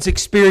patience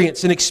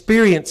experience, and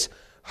experience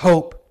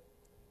hope.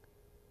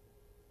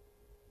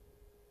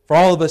 For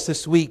all of us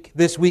this week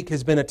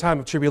has been a time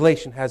of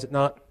tribulation, has it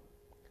not?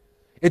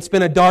 It's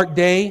been a dark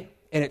day,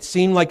 and it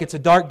seemed like it's a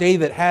dark day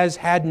that has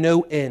had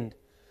no end.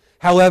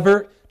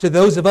 However, to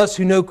those of us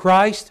who know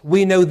Christ,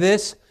 we know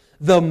this: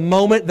 the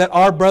moment that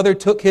our brother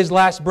took his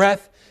last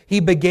breath, he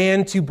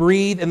began to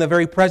breathe in the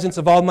very presence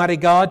of Almighty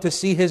God, to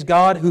see his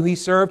God, who he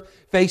served,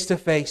 face to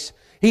face.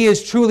 He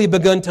has truly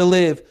begun to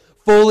live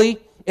fully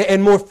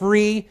and more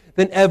free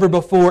than ever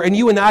before. And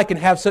you and I can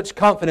have such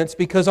confidence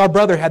because our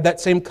brother had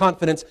that same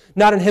confidence,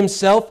 not in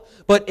himself,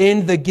 but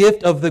in the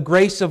gift of the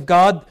grace of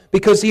God,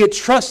 because he had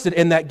trusted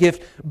in that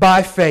gift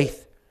by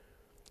faith,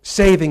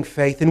 saving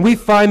faith. And we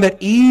find that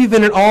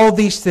even in all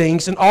these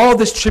things, in all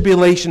this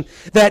tribulation,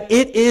 that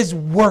it is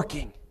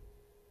working.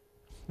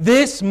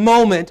 This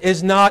moment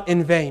is not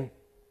in vain.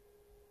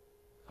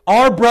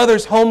 Our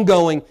brother's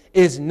homegoing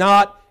is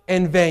not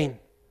in vain.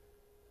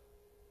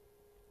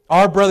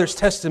 Our brother's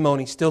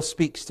testimony still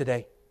speaks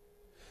today.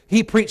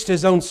 He preached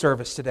his own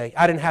service today.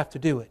 I didn't have to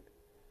do it.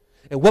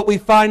 And what we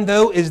find,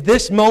 though, is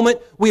this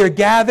moment we are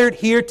gathered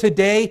here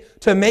today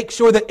to make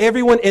sure that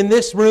everyone in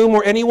this room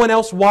or anyone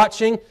else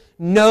watching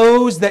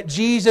knows that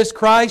Jesus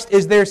Christ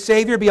is their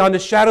Savior beyond a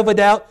shadow of a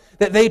doubt,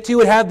 that they too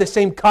would have the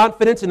same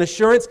confidence and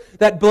assurance,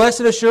 that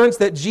blessed assurance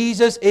that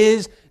Jesus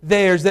is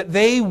theirs, that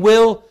they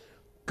will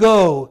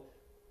go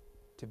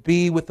to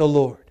be with the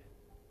Lord.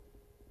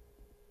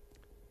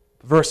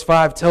 Verse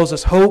 5 tells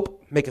us,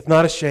 hope maketh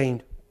not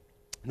ashamed.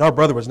 And our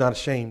brother was not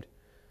ashamed,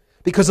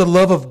 because the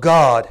love of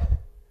God.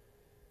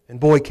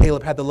 And boy,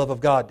 Caleb had the love of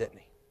God, didn't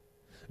he?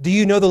 Do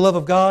you know the love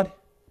of God?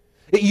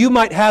 You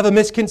might have a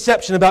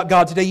misconception about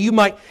God today. You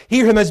might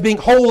hear Him as being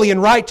holy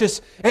and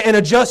righteous and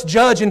a just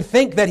judge and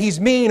think that He's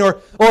mean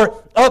or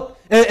up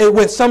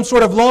with some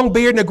sort of long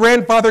beard and a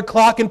grandfather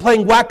clock and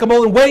playing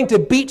whack-a-mole and waiting to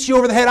beat you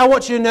over the head. I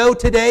want you to know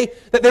today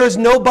that there is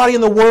nobody in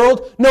the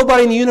world,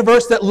 nobody in the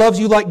universe that loves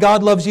you like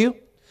God loves you.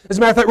 As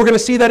a matter of fact, we're going to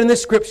see that in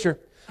this scripture.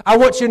 I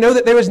want you to know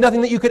that there is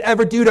nothing that you could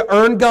ever do to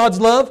earn God's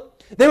love.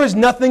 There is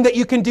nothing that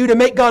you can do to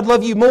make God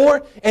love you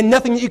more, and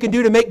nothing that you can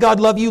do to make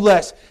God love you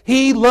less.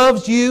 He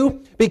loves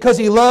you because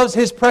He loves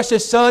His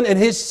precious Son, and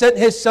He sent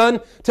His Son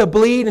to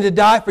bleed and to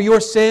die for your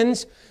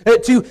sins,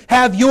 to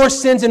have your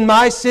sins and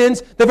my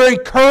sins, the very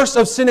curse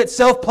of sin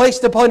itself,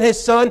 placed upon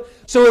His Son,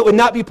 so it would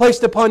not be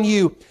placed upon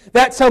you.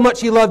 That's how much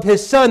He loved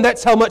His Son.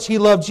 That's how much He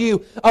loved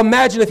you.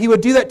 Imagine if He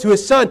would do that to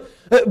His Son.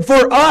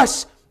 For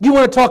us, you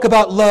want to talk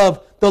about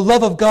love. The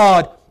love of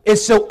God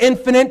is so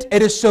infinite.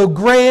 It is so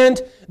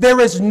grand. There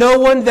is no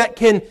one that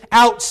can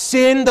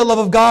out-sin the love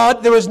of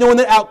God. There is no one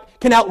that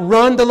can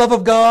outrun the love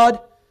of God.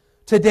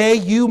 Today,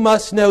 you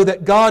must know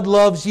that God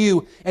loves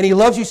you. And He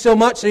loves you so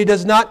much that He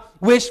does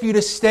not wish for you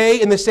to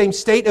stay in the same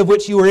state of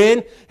which you were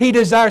in. He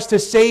desires to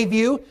save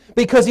you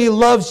because He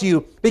loves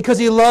you. Because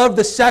He loved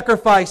the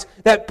sacrifice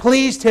that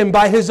pleased Him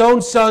by His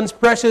own Son's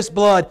precious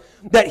blood.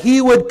 That He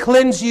would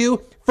cleanse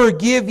you,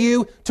 forgive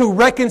you, to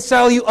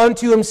reconcile you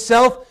unto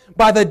Himself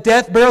by the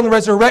death, burial, and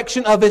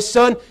resurrection of His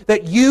Son,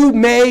 that you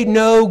may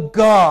know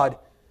God,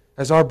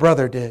 as our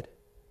brother did.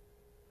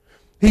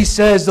 He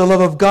says, the love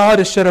of God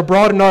is shed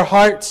abroad in our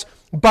hearts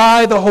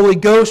by the Holy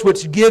Ghost, which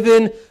is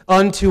given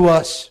unto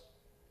us.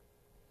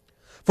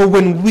 For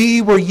when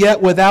we were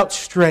yet without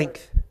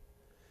strength,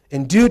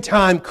 in due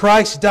time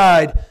Christ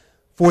died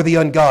for the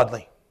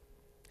ungodly.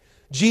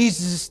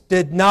 Jesus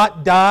did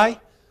not die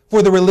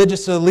for the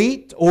religious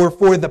elite or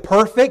for the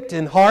perfect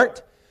in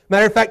heart.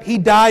 Matter of fact, He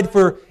died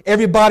for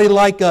everybody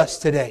like us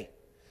today.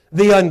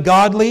 The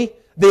ungodly,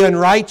 the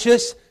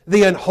unrighteous,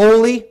 the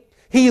unholy.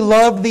 He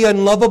loved the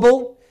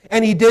unlovable,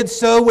 and He did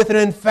so with an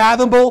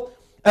unfathomable,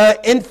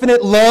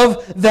 infinite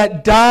love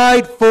that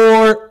died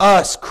for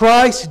us.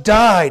 Christ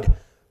died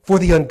for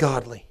the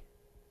ungodly.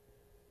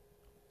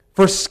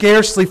 For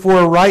scarcely for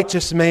a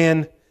righteous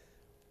man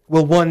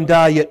will one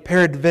die, yet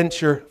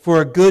peradventure for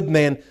a good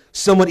man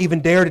some would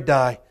even dare to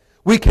die.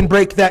 We can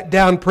break that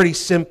down pretty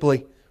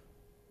simply.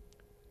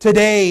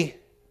 Today,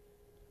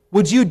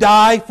 would you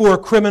die for a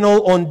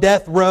criminal on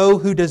death row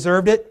who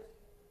deserved it?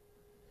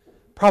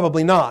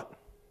 Probably not.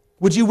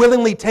 Would you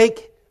willingly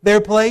take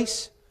their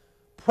place?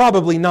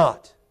 Probably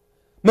not.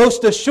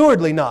 Most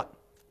assuredly not.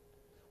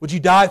 Would you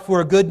die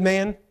for a good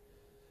man?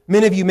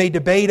 Many of you may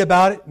debate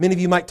about it. Many of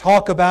you might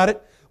talk about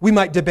it. We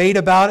might debate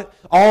about it.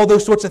 All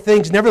those sorts of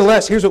things.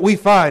 Nevertheless, here's what we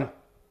find.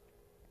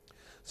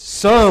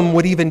 Some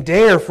would even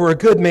dare for a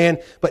good man,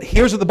 but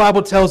here's what the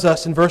Bible tells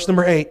us in verse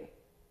number 8.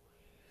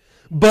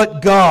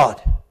 But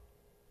God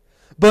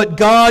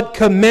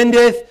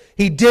commendeth,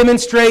 He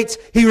demonstrates,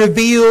 He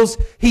reveals,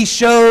 He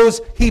shows,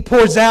 He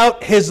pours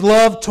out His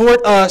love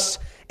toward us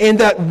And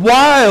that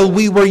while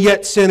we were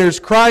yet sinners,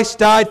 Christ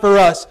died for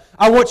us.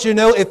 I want you to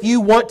know, if you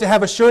want to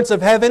have assurance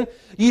of heaven,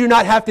 you do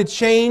not have to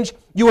change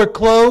your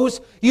clothes.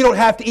 You don't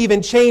have to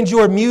even change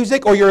your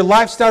music or your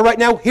lifestyle right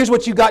now. Here's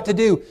what you've got to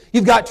do.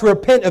 You've got to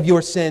repent of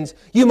your sins.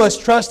 You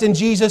must trust in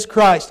Jesus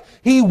Christ.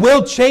 He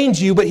will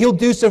change you, but He'll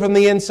do so from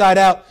the inside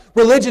out.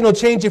 Religion will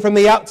change you from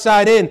the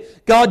outside in.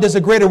 God does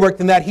a greater work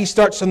than that. He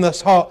starts from the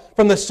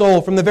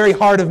soul, from the very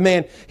heart of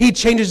man. He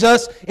changes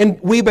us and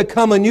we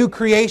become a new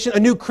creation, a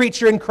new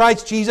creature in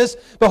Christ Jesus.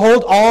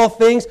 Behold, all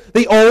things,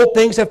 the old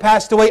things have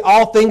passed away.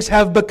 All things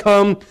have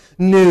become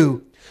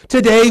new.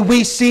 Today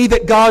we see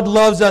that God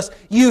loves us.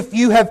 If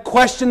you have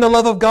questioned the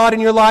love of God in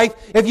your life,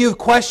 if you've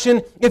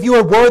questioned if you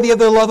are worthy of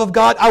the love of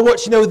God, I want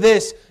you to know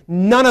this.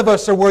 None of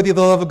us are worthy of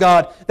the love of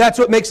God. That's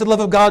what makes the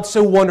love of God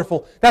so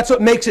wonderful. That's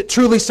what makes it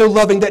truly so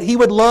loving, that He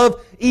would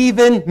love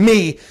even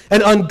me,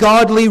 an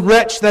ungodly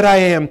wretch that I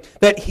am,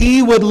 that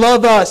He would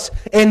love us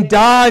and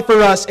die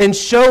for us and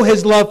show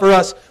His love for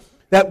us,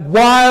 that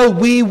while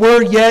we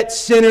were yet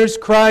sinners,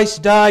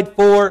 Christ died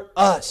for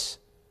us.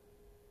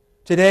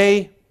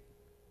 Today,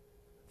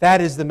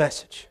 that is the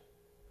message.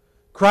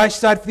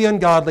 Christ died for the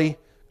ungodly.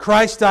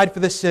 Christ died for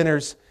the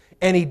sinners.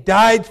 And He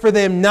died for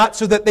them not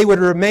so that they would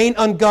remain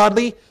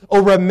ungodly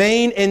or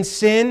remain in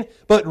sin,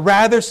 but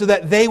rather so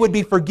that they would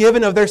be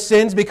forgiven of their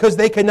sins, because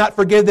they cannot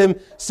forgive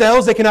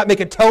themselves. They cannot make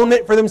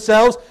atonement for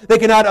themselves. They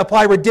cannot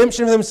apply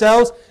redemption for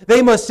themselves.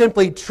 They must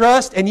simply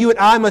trust, and you and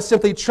I must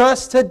simply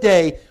trust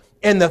today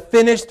in the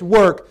finished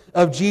work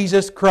of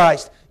Jesus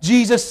Christ.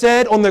 Jesus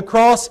said on the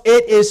cross,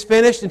 "It is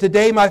finished." And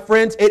today, my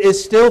friends, it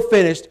is still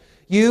finished.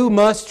 You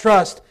must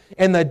trust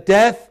in the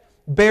death,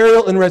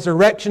 burial, and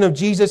resurrection of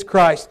Jesus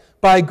Christ.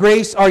 By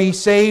grace are ye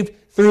saved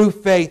through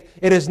faith.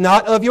 It is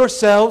not of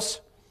yourselves.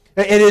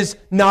 It is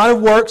not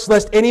of works,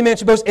 lest any man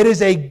should boast. It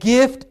is a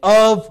gift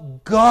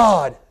of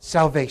God,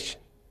 salvation.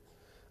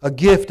 A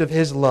gift of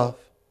His love.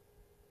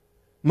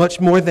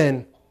 Much more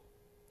than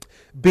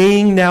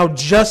being now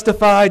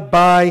justified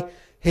by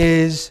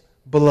His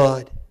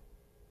blood.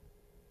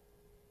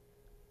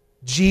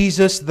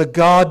 Jesus, the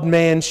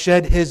God-man,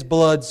 shed His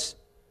bloods,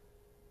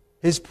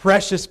 His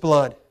precious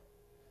blood,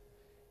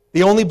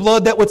 the only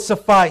blood that would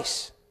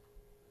suffice,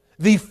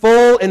 the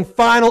full and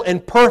final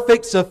and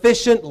perfect,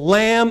 sufficient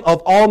Lamb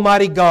of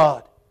Almighty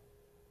God.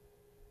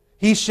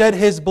 He shed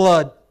His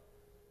blood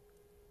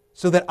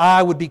so that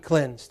I would be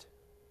cleansed,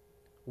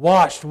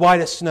 washed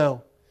white as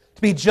snow,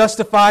 to be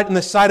justified in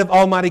the sight of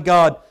Almighty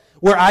God,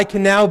 where I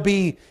can now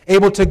be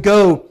able to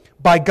go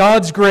by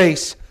God's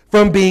grace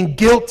from being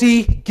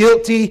guilty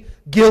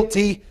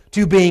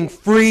to being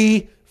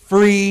free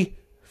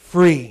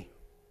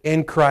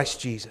in Christ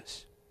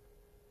Jesus.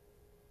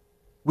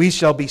 We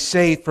shall be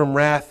saved from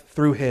wrath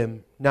through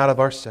Him, not of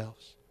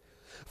ourselves.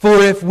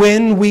 For if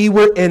when we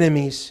were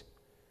enemies,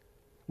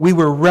 we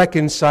were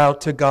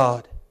reconciled to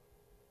God.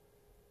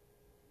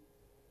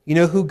 You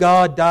know who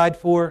God died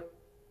for?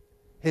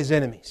 His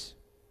enemies.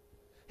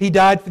 He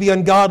died for the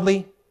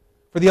ungodly,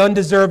 for the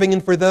undeserving,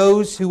 and for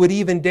those who would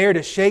even dare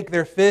to shake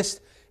their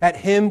fist at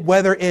Him,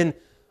 whether in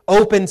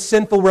open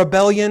sinful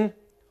rebellion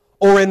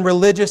or in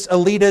religious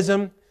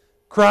elitism.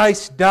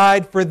 Christ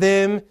died for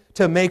them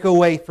to make a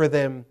way for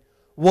them.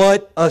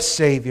 What a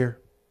Savior.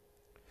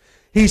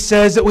 He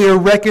says that we are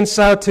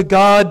reconciled to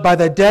God by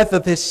the death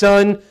of His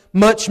Son.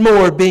 Much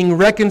more, being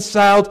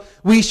reconciled,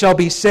 we shall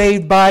be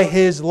saved by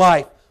His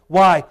life.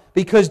 Why?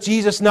 Because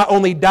Jesus not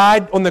only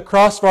died on the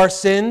cross for our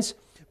sins,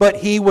 but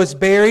He was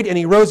buried and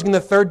He rose on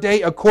the third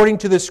day according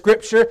to the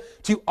Scripture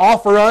to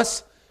offer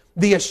us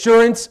the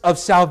assurance of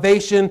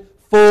salvation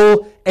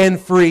full and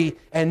free.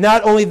 And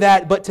not only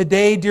that, but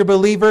today, dear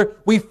believer,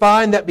 we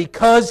find that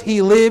because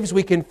He lives,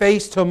 we can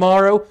face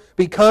tomorrow.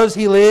 Because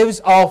He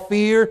lives, all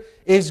fear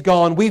is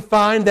gone. We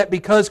find that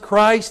because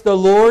Christ the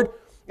Lord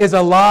is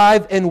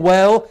alive and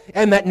well,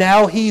 and that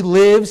now He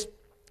lives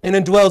and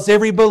indwells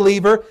every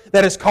believer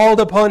that is called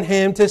upon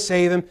Him to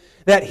save them,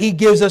 that He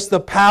gives us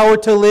the power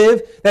to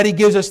live, that He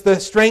gives us the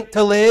strength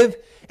to live.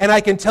 And I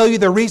can tell you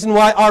the reason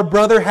why our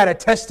brother had a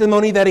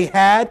testimony that he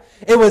had,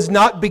 it was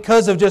not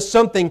because of just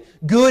something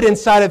good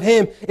inside of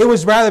him. It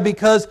was rather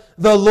because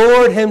the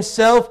Lord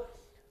Himself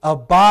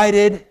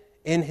abided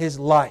in his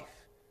life.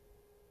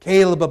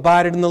 Caleb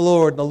abided in the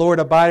Lord, and the Lord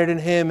abided in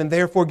him, and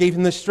therefore gave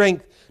him the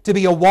strength to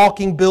be a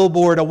walking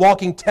billboard, a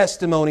walking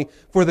testimony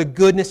for the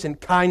goodness and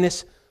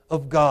kindness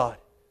of God.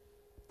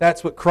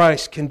 That's what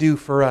Christ can do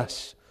for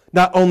us.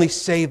 Not only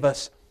save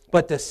us,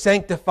 but to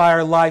sanctify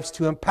our lives,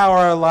 to empower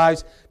our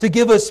lives, to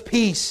give us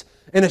peace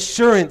and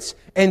assurance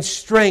and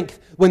strength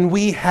when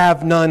we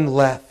have none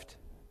left.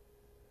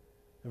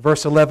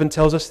 Verse 11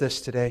 tells us this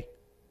today.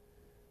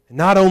 And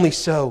not only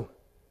so,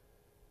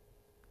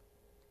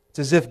 it's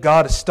as if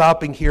God is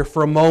stopping here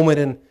for a moment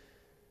and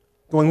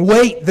going,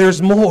 wait,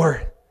 there's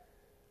more.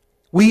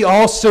 We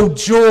also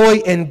joy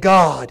in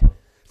God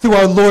through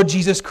our Lord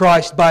Jesus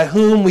Christ, by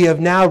whom we have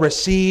now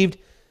received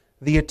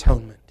the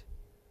atonement.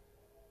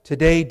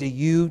 Today, do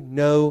you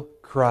know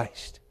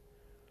Christ?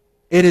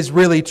 It is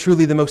really,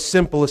 truly the most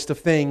simplest of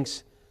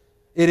things.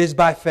 it is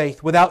by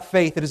faith. Without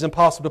faith, it is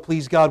impossible to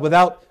please God.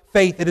 Without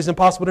faith, it is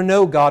impossible to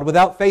know God.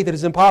 Without faith, it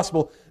is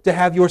impossible to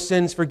have your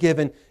sins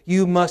forgiven.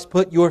 You must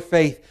put your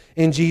faith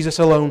in Jesus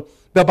alone.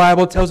 The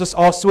Bible tells us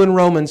also in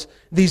Romans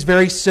these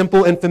very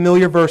simple and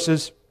familiar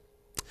verses,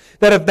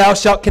 that if thou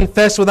shalt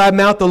confess with thy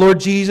mouth the Lord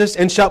Jesus,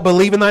 and shalt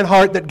believe in thine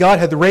heart that God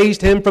hath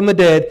raised him from the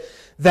dead,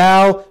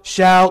 thou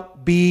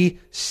shalt be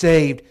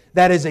saved.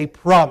 That is a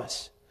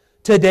promise.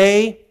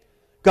 Today,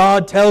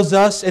 God tells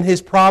us, and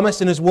His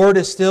promise and His word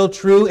is still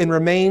true and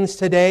remains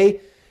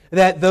today,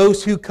 that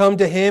those who come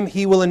to Him,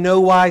 He will in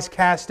no wise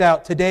cast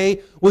out.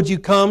 Today, would you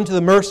come to the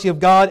mercy of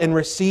God and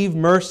receive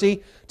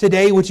mercy?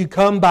 Today, would you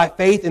come by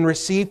faith and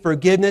receive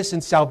forgiveness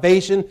and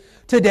salvation?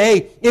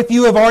 Today, if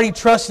you have already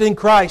trusted in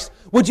Christ,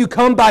 would you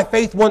come by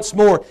faith once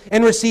more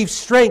and receive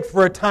strength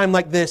for a time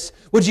like this?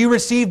 Would you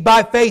receive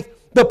by faith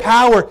the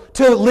power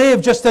to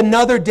live just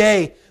another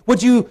day?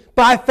 Would you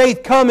by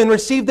faith come and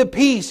receive the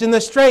peace and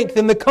the strength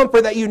and the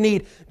comfort that you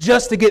need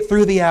just to get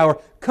through the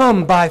hour?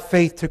 Come by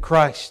faith to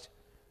Christ.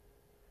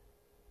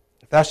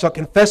 If thou shalt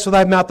confess with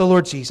thy mouth the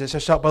Lord Jesus, thou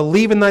shalt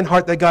believe in thine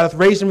heart that God hath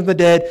raised him from the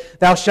dead,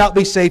 thou shalt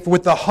be saved. For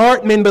with the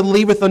heart man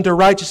believeth unto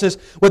righteousness,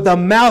 with the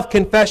mouth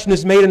confession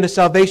is made unto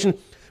salvation.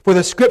 For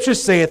the Scripture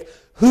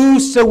saith,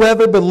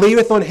 whosoever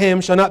believeth on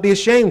him shall not be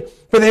ashamed.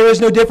 For there is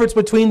no difference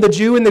between the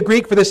Jew and the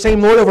Greek, for the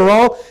same Lord over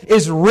all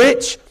is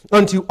rich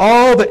unto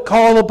all that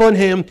call upon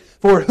him.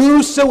 For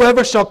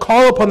whosoever shall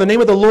call upon the name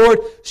of the Lord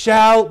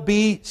shall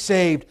be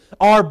saved.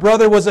 Our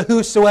brother was a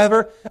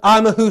whosoever,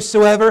 I'm a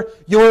whosoever,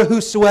 you're a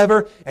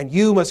whosoever, and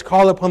you must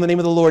call upon the name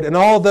of the Lord. And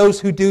all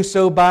those who do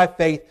so by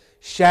faith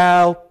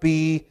shall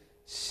be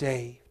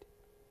saved.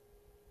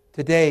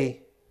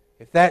 Today,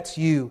 if that's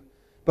you,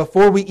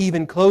 before we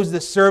even close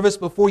this service,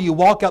 before you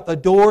walk out the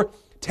door,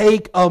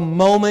 take a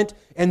moment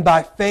and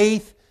by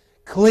faith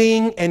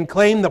cling and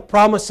claim the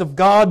promise of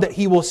God that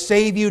He will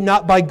save you,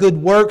 not by good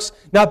works,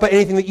 not by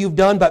anything that you've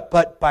done,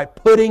 but by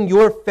putting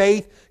your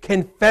faith,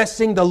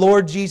 confessing the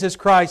Lord Jesus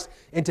Christ.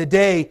 And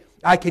today,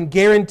 I can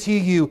guarantee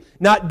you,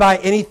 not by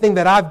anything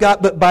that I've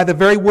got, but by the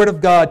very Word of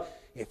God,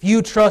 if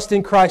you trust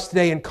in Christ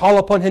today and call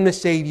upon Him to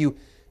save you,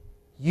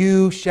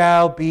 you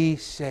shall be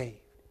saved.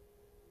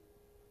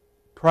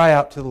 Cry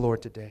out to the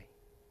Lord today.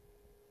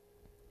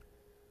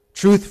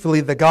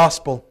 Truthfully, the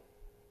gospel,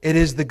 it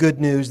is the good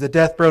news, the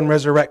death, burial, and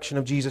resurrection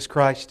of Jesus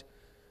Christ.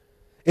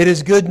 It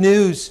is good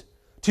news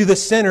to the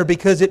sinner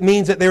because it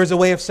means that there is a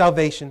way of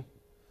salvation.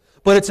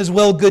 But it's as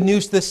well good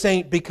news to the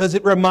saint because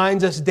it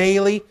reminds us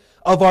daily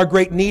of our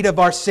great need of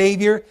our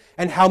Savior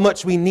and how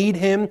much we need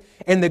Him,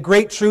 and the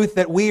great truth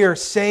that we are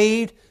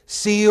saved,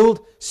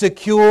 sealed,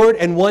 secured,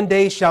 and one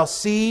day shall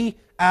see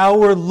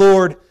our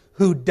Lord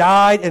who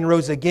died and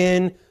rose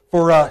again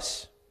for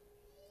us.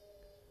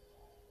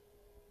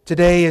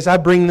 Today, as I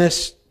bring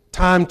this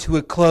time to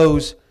a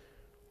close,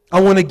 I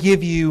want to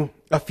give you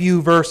a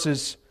few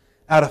verses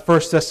out of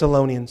 1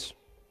 Thessalonians.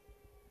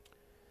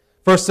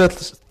 1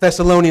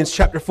 Thessalonians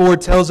chapter 4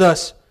 tells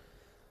us,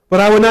 but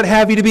I would not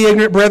have you to be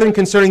ignorant, brethren,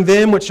 concerning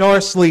them which are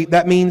asleep,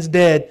 that means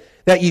dead,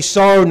 that ye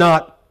sorrow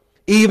not,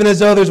 even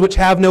as others which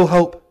have no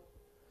hope.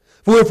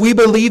 For if we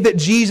believe that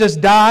Jesus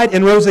died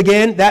and rose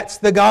again, that's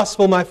the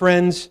gospel, my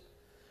friends.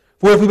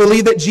 For if we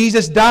believe that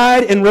Jesus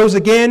died and rose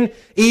again,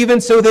 even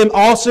so them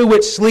also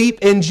which sleep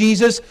in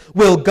Jesus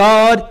will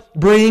God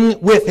bring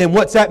with Him.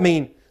 What's that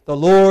mean? The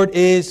Lord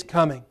is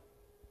coming.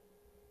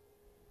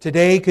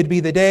 Today could be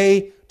the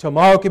day.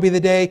 Tomorrow could be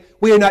the day.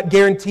 We are not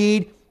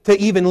guaranteed to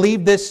even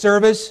leave this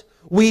service.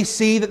 We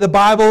see that the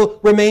Bible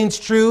remains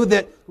true,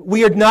 that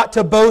we are not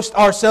to boast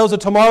ourselves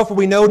of tomorrow, for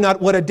we know not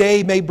what a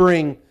day may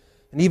bring.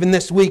 And even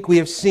this week we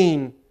have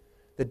seen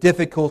the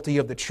difficulty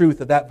of the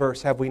truth of that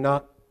verse, have we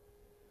not?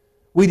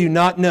 We do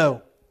not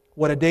know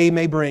what a day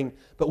may bring,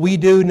 but we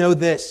do know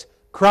this: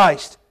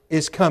 Christ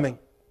is coming.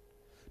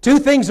 Two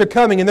things are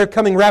coming, and they're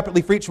coming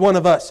rapidly for each one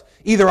of us.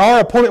 Either our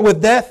appointment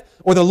with death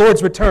or the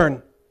Lord's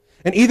return.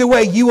 And either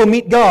way, you will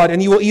meet God,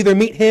 and you will either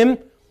meet Him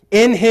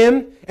in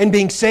Him and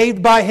being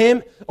saved by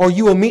Him, or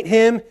you will meet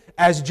Him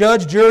as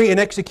judge, jury, and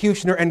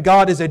executioner, and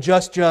God is a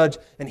just judge,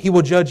 and He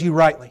will judge you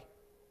rightly.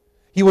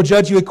 He will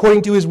judge you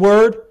according to His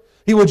Word.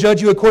 He will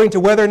judge you according to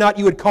whether or not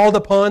you had called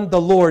upon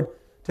the Lord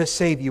to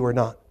save you or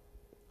not.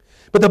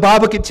 But the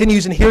Bible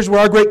continues, and here's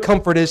where our great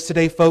comfort is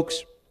today,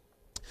 folks.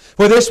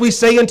 For this we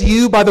say unto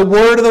you by the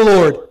word of the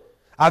Lord.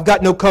 I've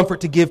got no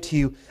comfort to give to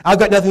you. I've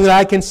got nothing that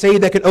I can say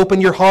that could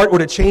open your heart or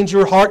to change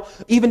your heart,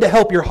 even to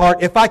help your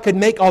heart. If I could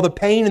make all the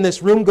pain in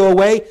this room go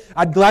away,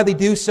 I'd gladly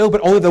do so,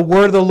 but only the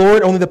word of the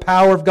Lord, only the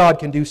power of God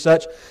can do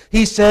such.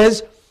 He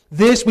says,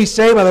 this we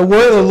say by the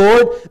word of the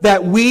Lord,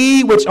 that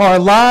we which are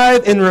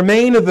alive and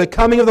remain of the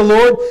coming of the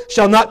Lord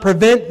shall not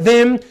prevent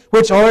them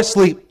which are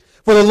asleep.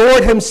 For the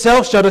Lord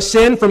Himself shall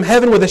descend from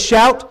heaven with a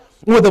shout,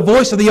 and with the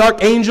voice of the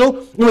archangel,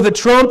 and with the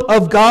trump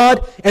of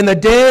God, and the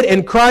dead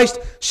in Christ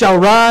shall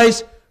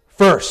rise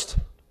first.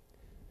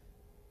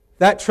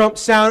 That trump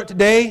sounded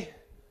today,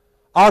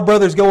 our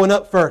brother's going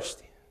up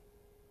first.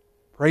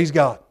 Praise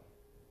God.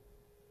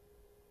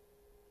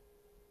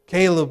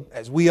 Caleb,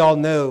 as we all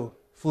know,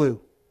 flew.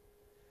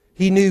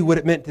 He knew what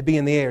it meant to be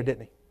in the air,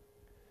 didn't he?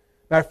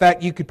 Matter of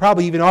fact, you could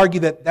probably even argue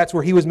that that's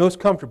where he was most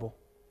comfortable.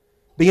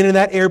 Being in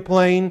that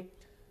airplane,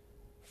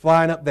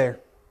 flying up there.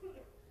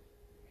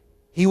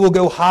 He will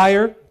go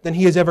higher than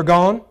he has ever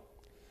gone.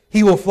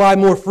 He will fly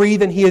more free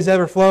than he has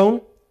ever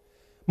flown.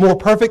 More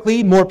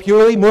perfectly, more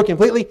purely, more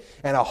completely,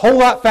 and a whole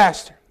lot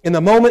faster in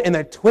the moment, in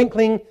the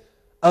twinkling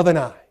of an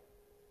eye.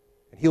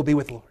 And he'll be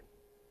with the Lord.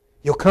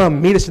 He'll come,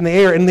 meet us in the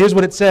air. And here's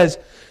what it says.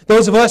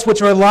 Those of us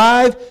which are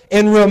alive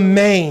and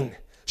remain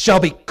shall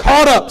be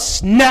caught up,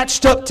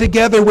 snatched up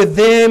together with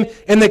them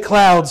in the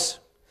clouds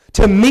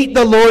to meet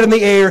the Lord in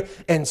the air,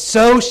 and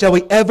so shall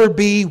we ever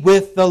be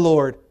with the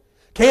Lord.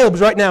 Caleb's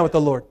right now with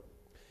the Lord.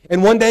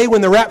 And one day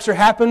when the rapture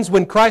happens,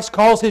 when Christ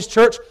calls His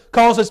church,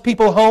 calls His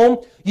people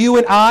home, you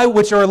and I,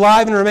 which are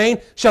alive and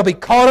remain, shall be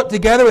caught up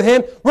together with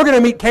Him. We're going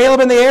to meet Caleb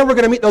in the air. We're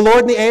going to meet the Lord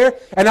in the air.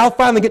 And I'll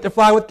finally get to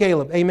fly with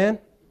Caleb. Amen?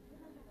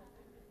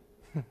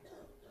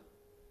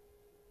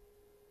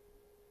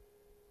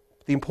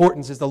 The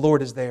importance is the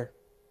Lord is there.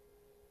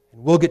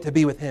 And we'll get to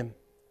be with Him.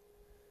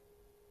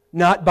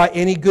 Not by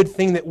any good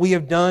thing that we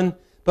have done,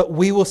 but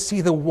we will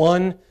see the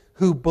one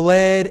who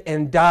bled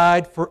and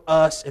died for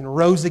us and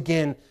rose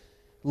again,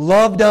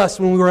 loved us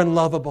when we were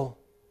unlovable,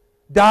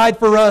 died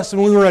for us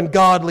when we were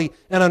ungodly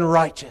and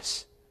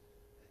unrighteous,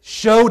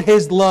 showed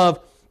His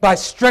love by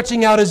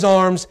stretching out His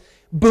arms,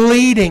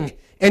 bleeding,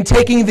 and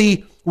taking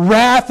the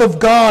wrath of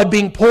God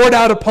being poured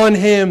out upon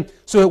Him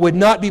so it would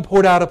not be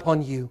poured out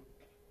upon you.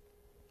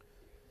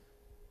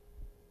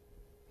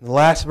 The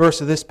last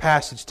verse of this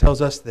passage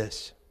tells us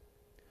this.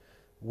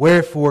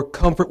 Wherefore,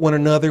 comfort one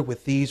another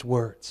with these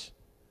words.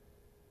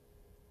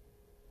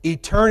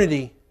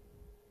 Eternity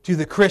to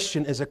the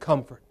Christian is a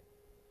comfort.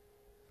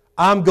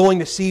 I'm going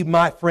to see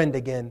my friend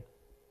again.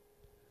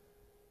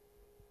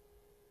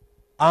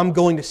 I'm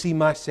going to see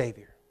my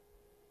Savior.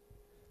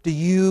 Do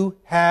you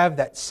have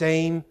that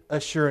same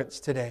assurance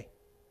today?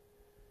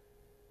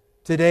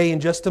 Today,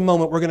 in just a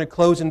moment, we're going to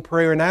close in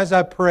prayer. And as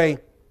I pray,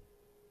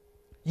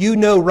 you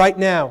know right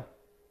now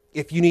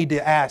if you need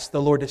to ask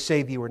the Lord to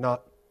save you or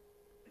not.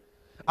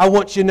 I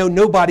want you to know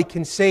nobody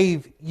can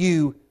save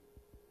you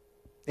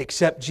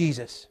except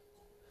Jesus.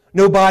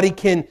 Nobody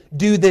can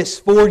do this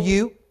for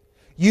you.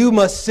 You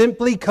must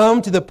simply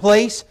come to the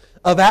place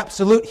of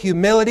absolute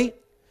humility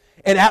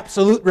and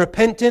absolute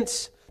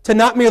repentance, to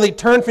not merely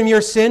turn from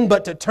your sin,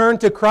 but to turn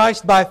to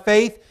Christ by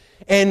faith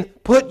and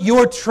put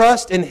your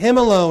trust in Him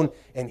alone,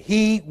 and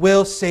He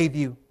will save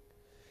you.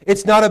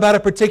 It's not about a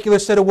particular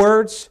set of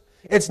words.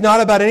 It's not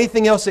about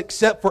anything else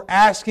except for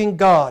asking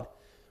God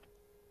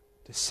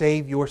to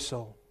save your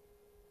soul.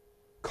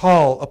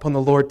 Call upon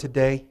the Lord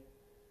today.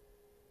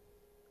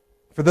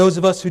 For those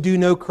of us who do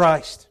know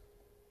Christ,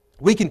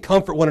 we can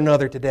comfort one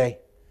another today.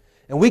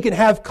 And we can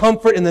have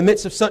comfort in the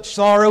midst of such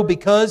sorrow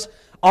because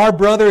our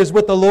brother is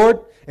with the Lord,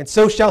 and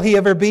so shall he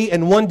ever be.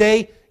 And one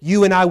day,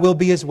 you and I will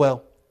be as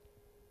well.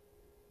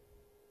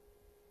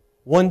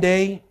 One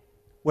day,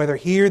 whether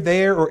here,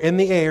 there, or in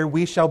the air,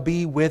 we shall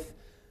be with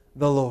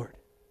the Lord.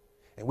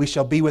 And we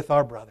shall be with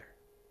our brother.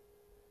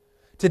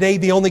 Today,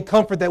 the only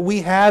comfort that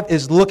we have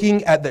is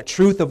looking at the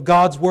truth of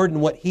God's Word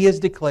and what He has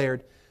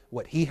declared,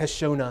 what He has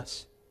shown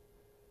us.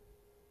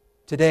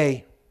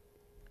 Today,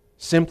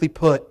 simply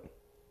put,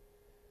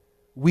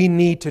 we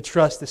need to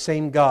trust the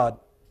same God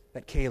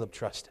that Caleb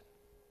trusted.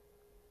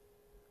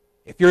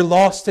 If you're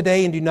lost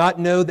today and do not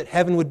know that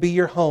heaven would be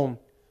your home,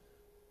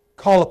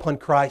 call upon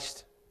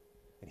Christ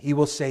and He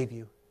will save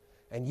you.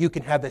 And you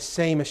can have the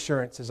same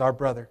assurance as our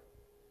brother.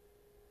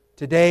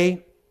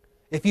 Today,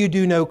 if you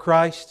do know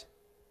Christ,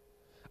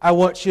 I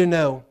want you to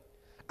know,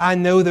 I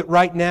know that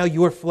right now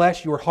your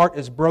flesh, your heart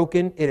is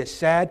broken. It is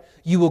sad.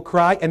 You will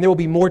cry and there will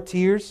be more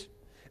tears.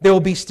 There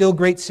will be still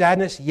great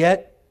sadness.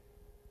 Yet,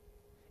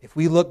 if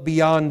we look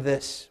beyond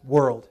this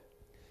world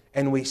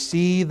and we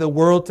see the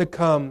world to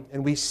come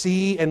and we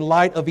see in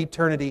light of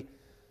eternity,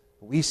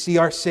 we see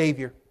our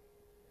Savior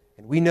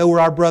and we know where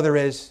our brother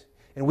is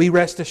and we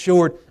rest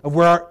assured of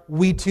where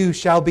we too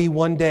shall be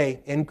one day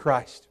in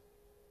Christ.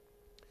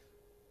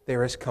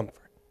 There is comfort.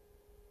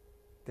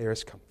 There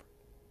is comfort.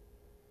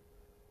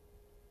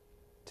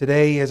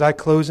 Today, as I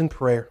close in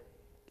prayer,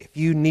 if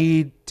you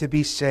need to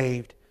be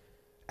saved,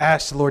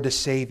 ask the Lord to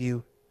save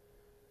you.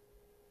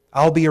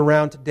 I'll be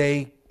around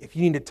today. If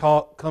you need to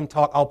talk, come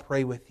talk. I'll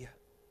pray with you.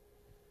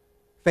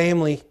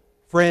 Family,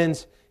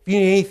 friends, if you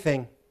need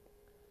anything,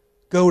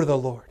 go to the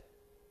Lord.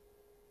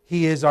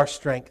 He is our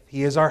strength.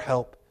 He is our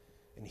help.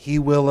 And He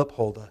will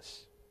uphold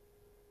us.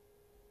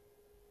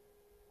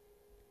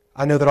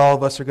 I know that all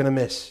of us are going to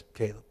miss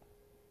Caleb.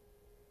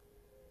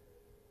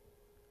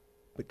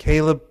 But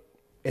Caleb,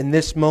 in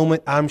this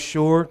moment, I'm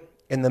sure,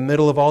 in the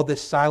middle of all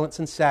this silence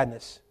and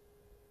sadness,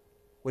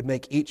 would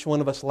make each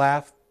one of us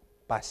laugh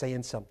by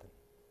saying something.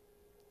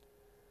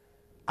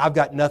 I've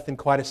got nothing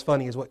quite as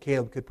funny as what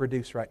Caleb could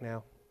produce right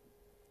now.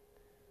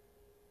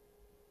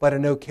 But I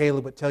know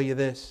Caleb would tell you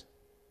this.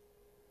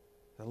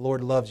 The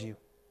Lord loves you.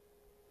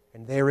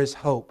 And there is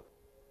hope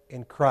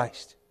in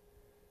Christ.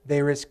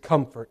 There is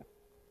comfort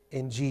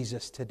in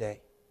Jesus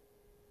today.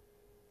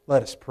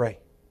 Let us pray.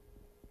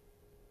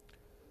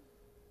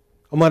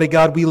 Almighty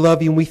God, we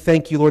love you and we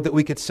thank you, Lord, that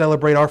we could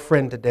celebrate our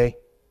friend today.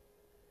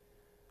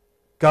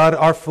 God,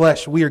 our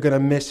flesh, we are going to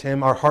miss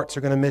him. Our hearts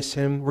are going to miss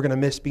him. We're going to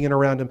miss being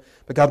around him.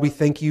 But God, we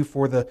thank you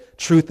for the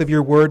truth of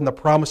your word and the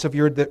promise of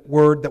your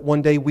word that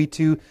one day we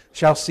too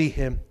shall see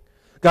him.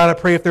 God, I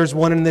pray if there's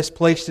one in this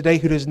place today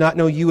who does not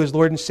know you as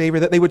Lord and Savior,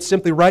 that they would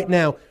simply right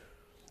now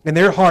in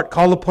their heart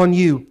call upon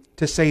you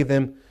to save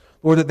them.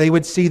 Lord, that they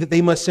would see that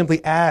they must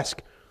simply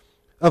ask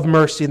of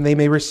mercy and they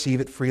may receive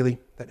it freely.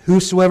 That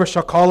whosoever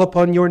shall call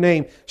upon your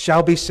name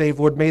shall be saved.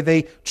 Lord, may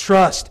they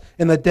trust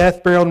in the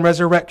death, burial, and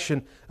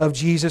resurrection of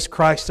Jesus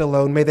Christ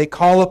alone. May they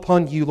call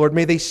upon you, Lord.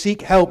 May they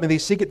seek help. May they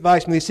seek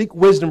advice. May they seek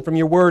wisdom from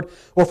your word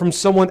or from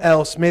someone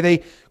else. May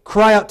they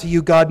cry out to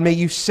you, God. May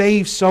you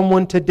save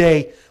someone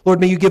today. Lord,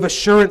 may you give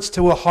assurance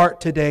to a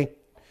heart today.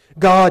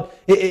 God,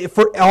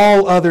 for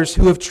all others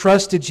who have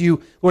trusted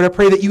you, Lord, I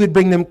pray that you would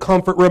bring them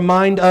comfort.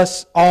 Remind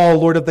us all,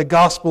 Lord, of the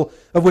gospel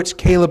of which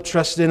Caleb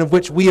trusted in, of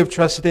which we have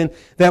trusted in,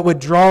 that would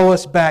draw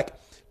us back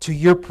to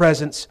your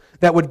presence,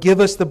 that would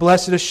give us the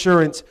blessed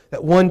assurance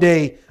that one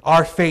day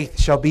our faith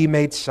shall be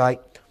made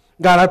sight.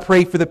 God, I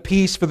pray for the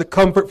peace, for the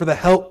comfort, for the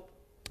help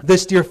of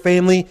this dear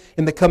family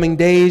in the coming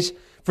days,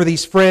 for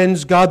these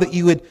friends, God, that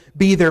you would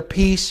be their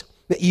peace,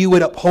 that you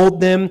would uphold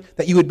them,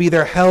 that you would be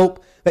their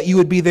help, that you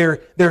would be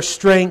their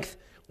strength.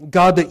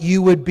 God, that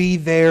you would be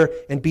there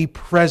and be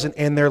present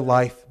in their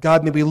life.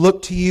 God, may we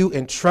look to you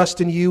and trust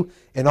in you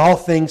in all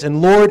things.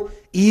 And Lord,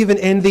 even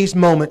in these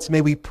moments,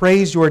 may we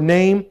praise your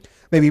name.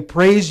 May we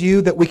praise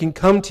you that we can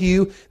come to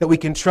you, that we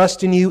can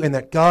trust in you, and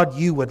that, God,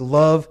 you would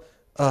love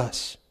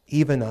us,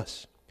 even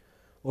us.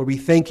 Lord, we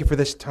thank you for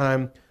this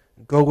time.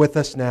 Go with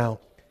us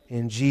now.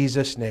 In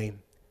Jesus'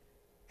 name,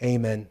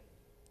 amen.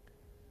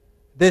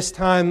 This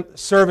time,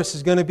 service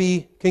is going to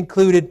be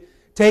concluded.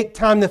 Take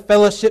time to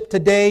fellowship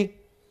today.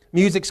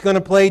 Music's going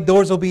to play.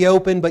 Doors will be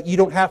open, but you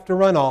don't have to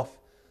run off.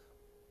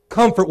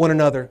 Comfort one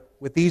another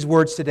with these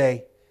words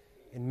today.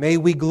 And may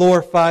we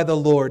glorify the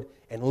Lord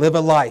and live a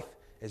life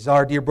as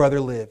our dear brother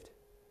lived.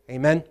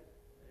 Amen.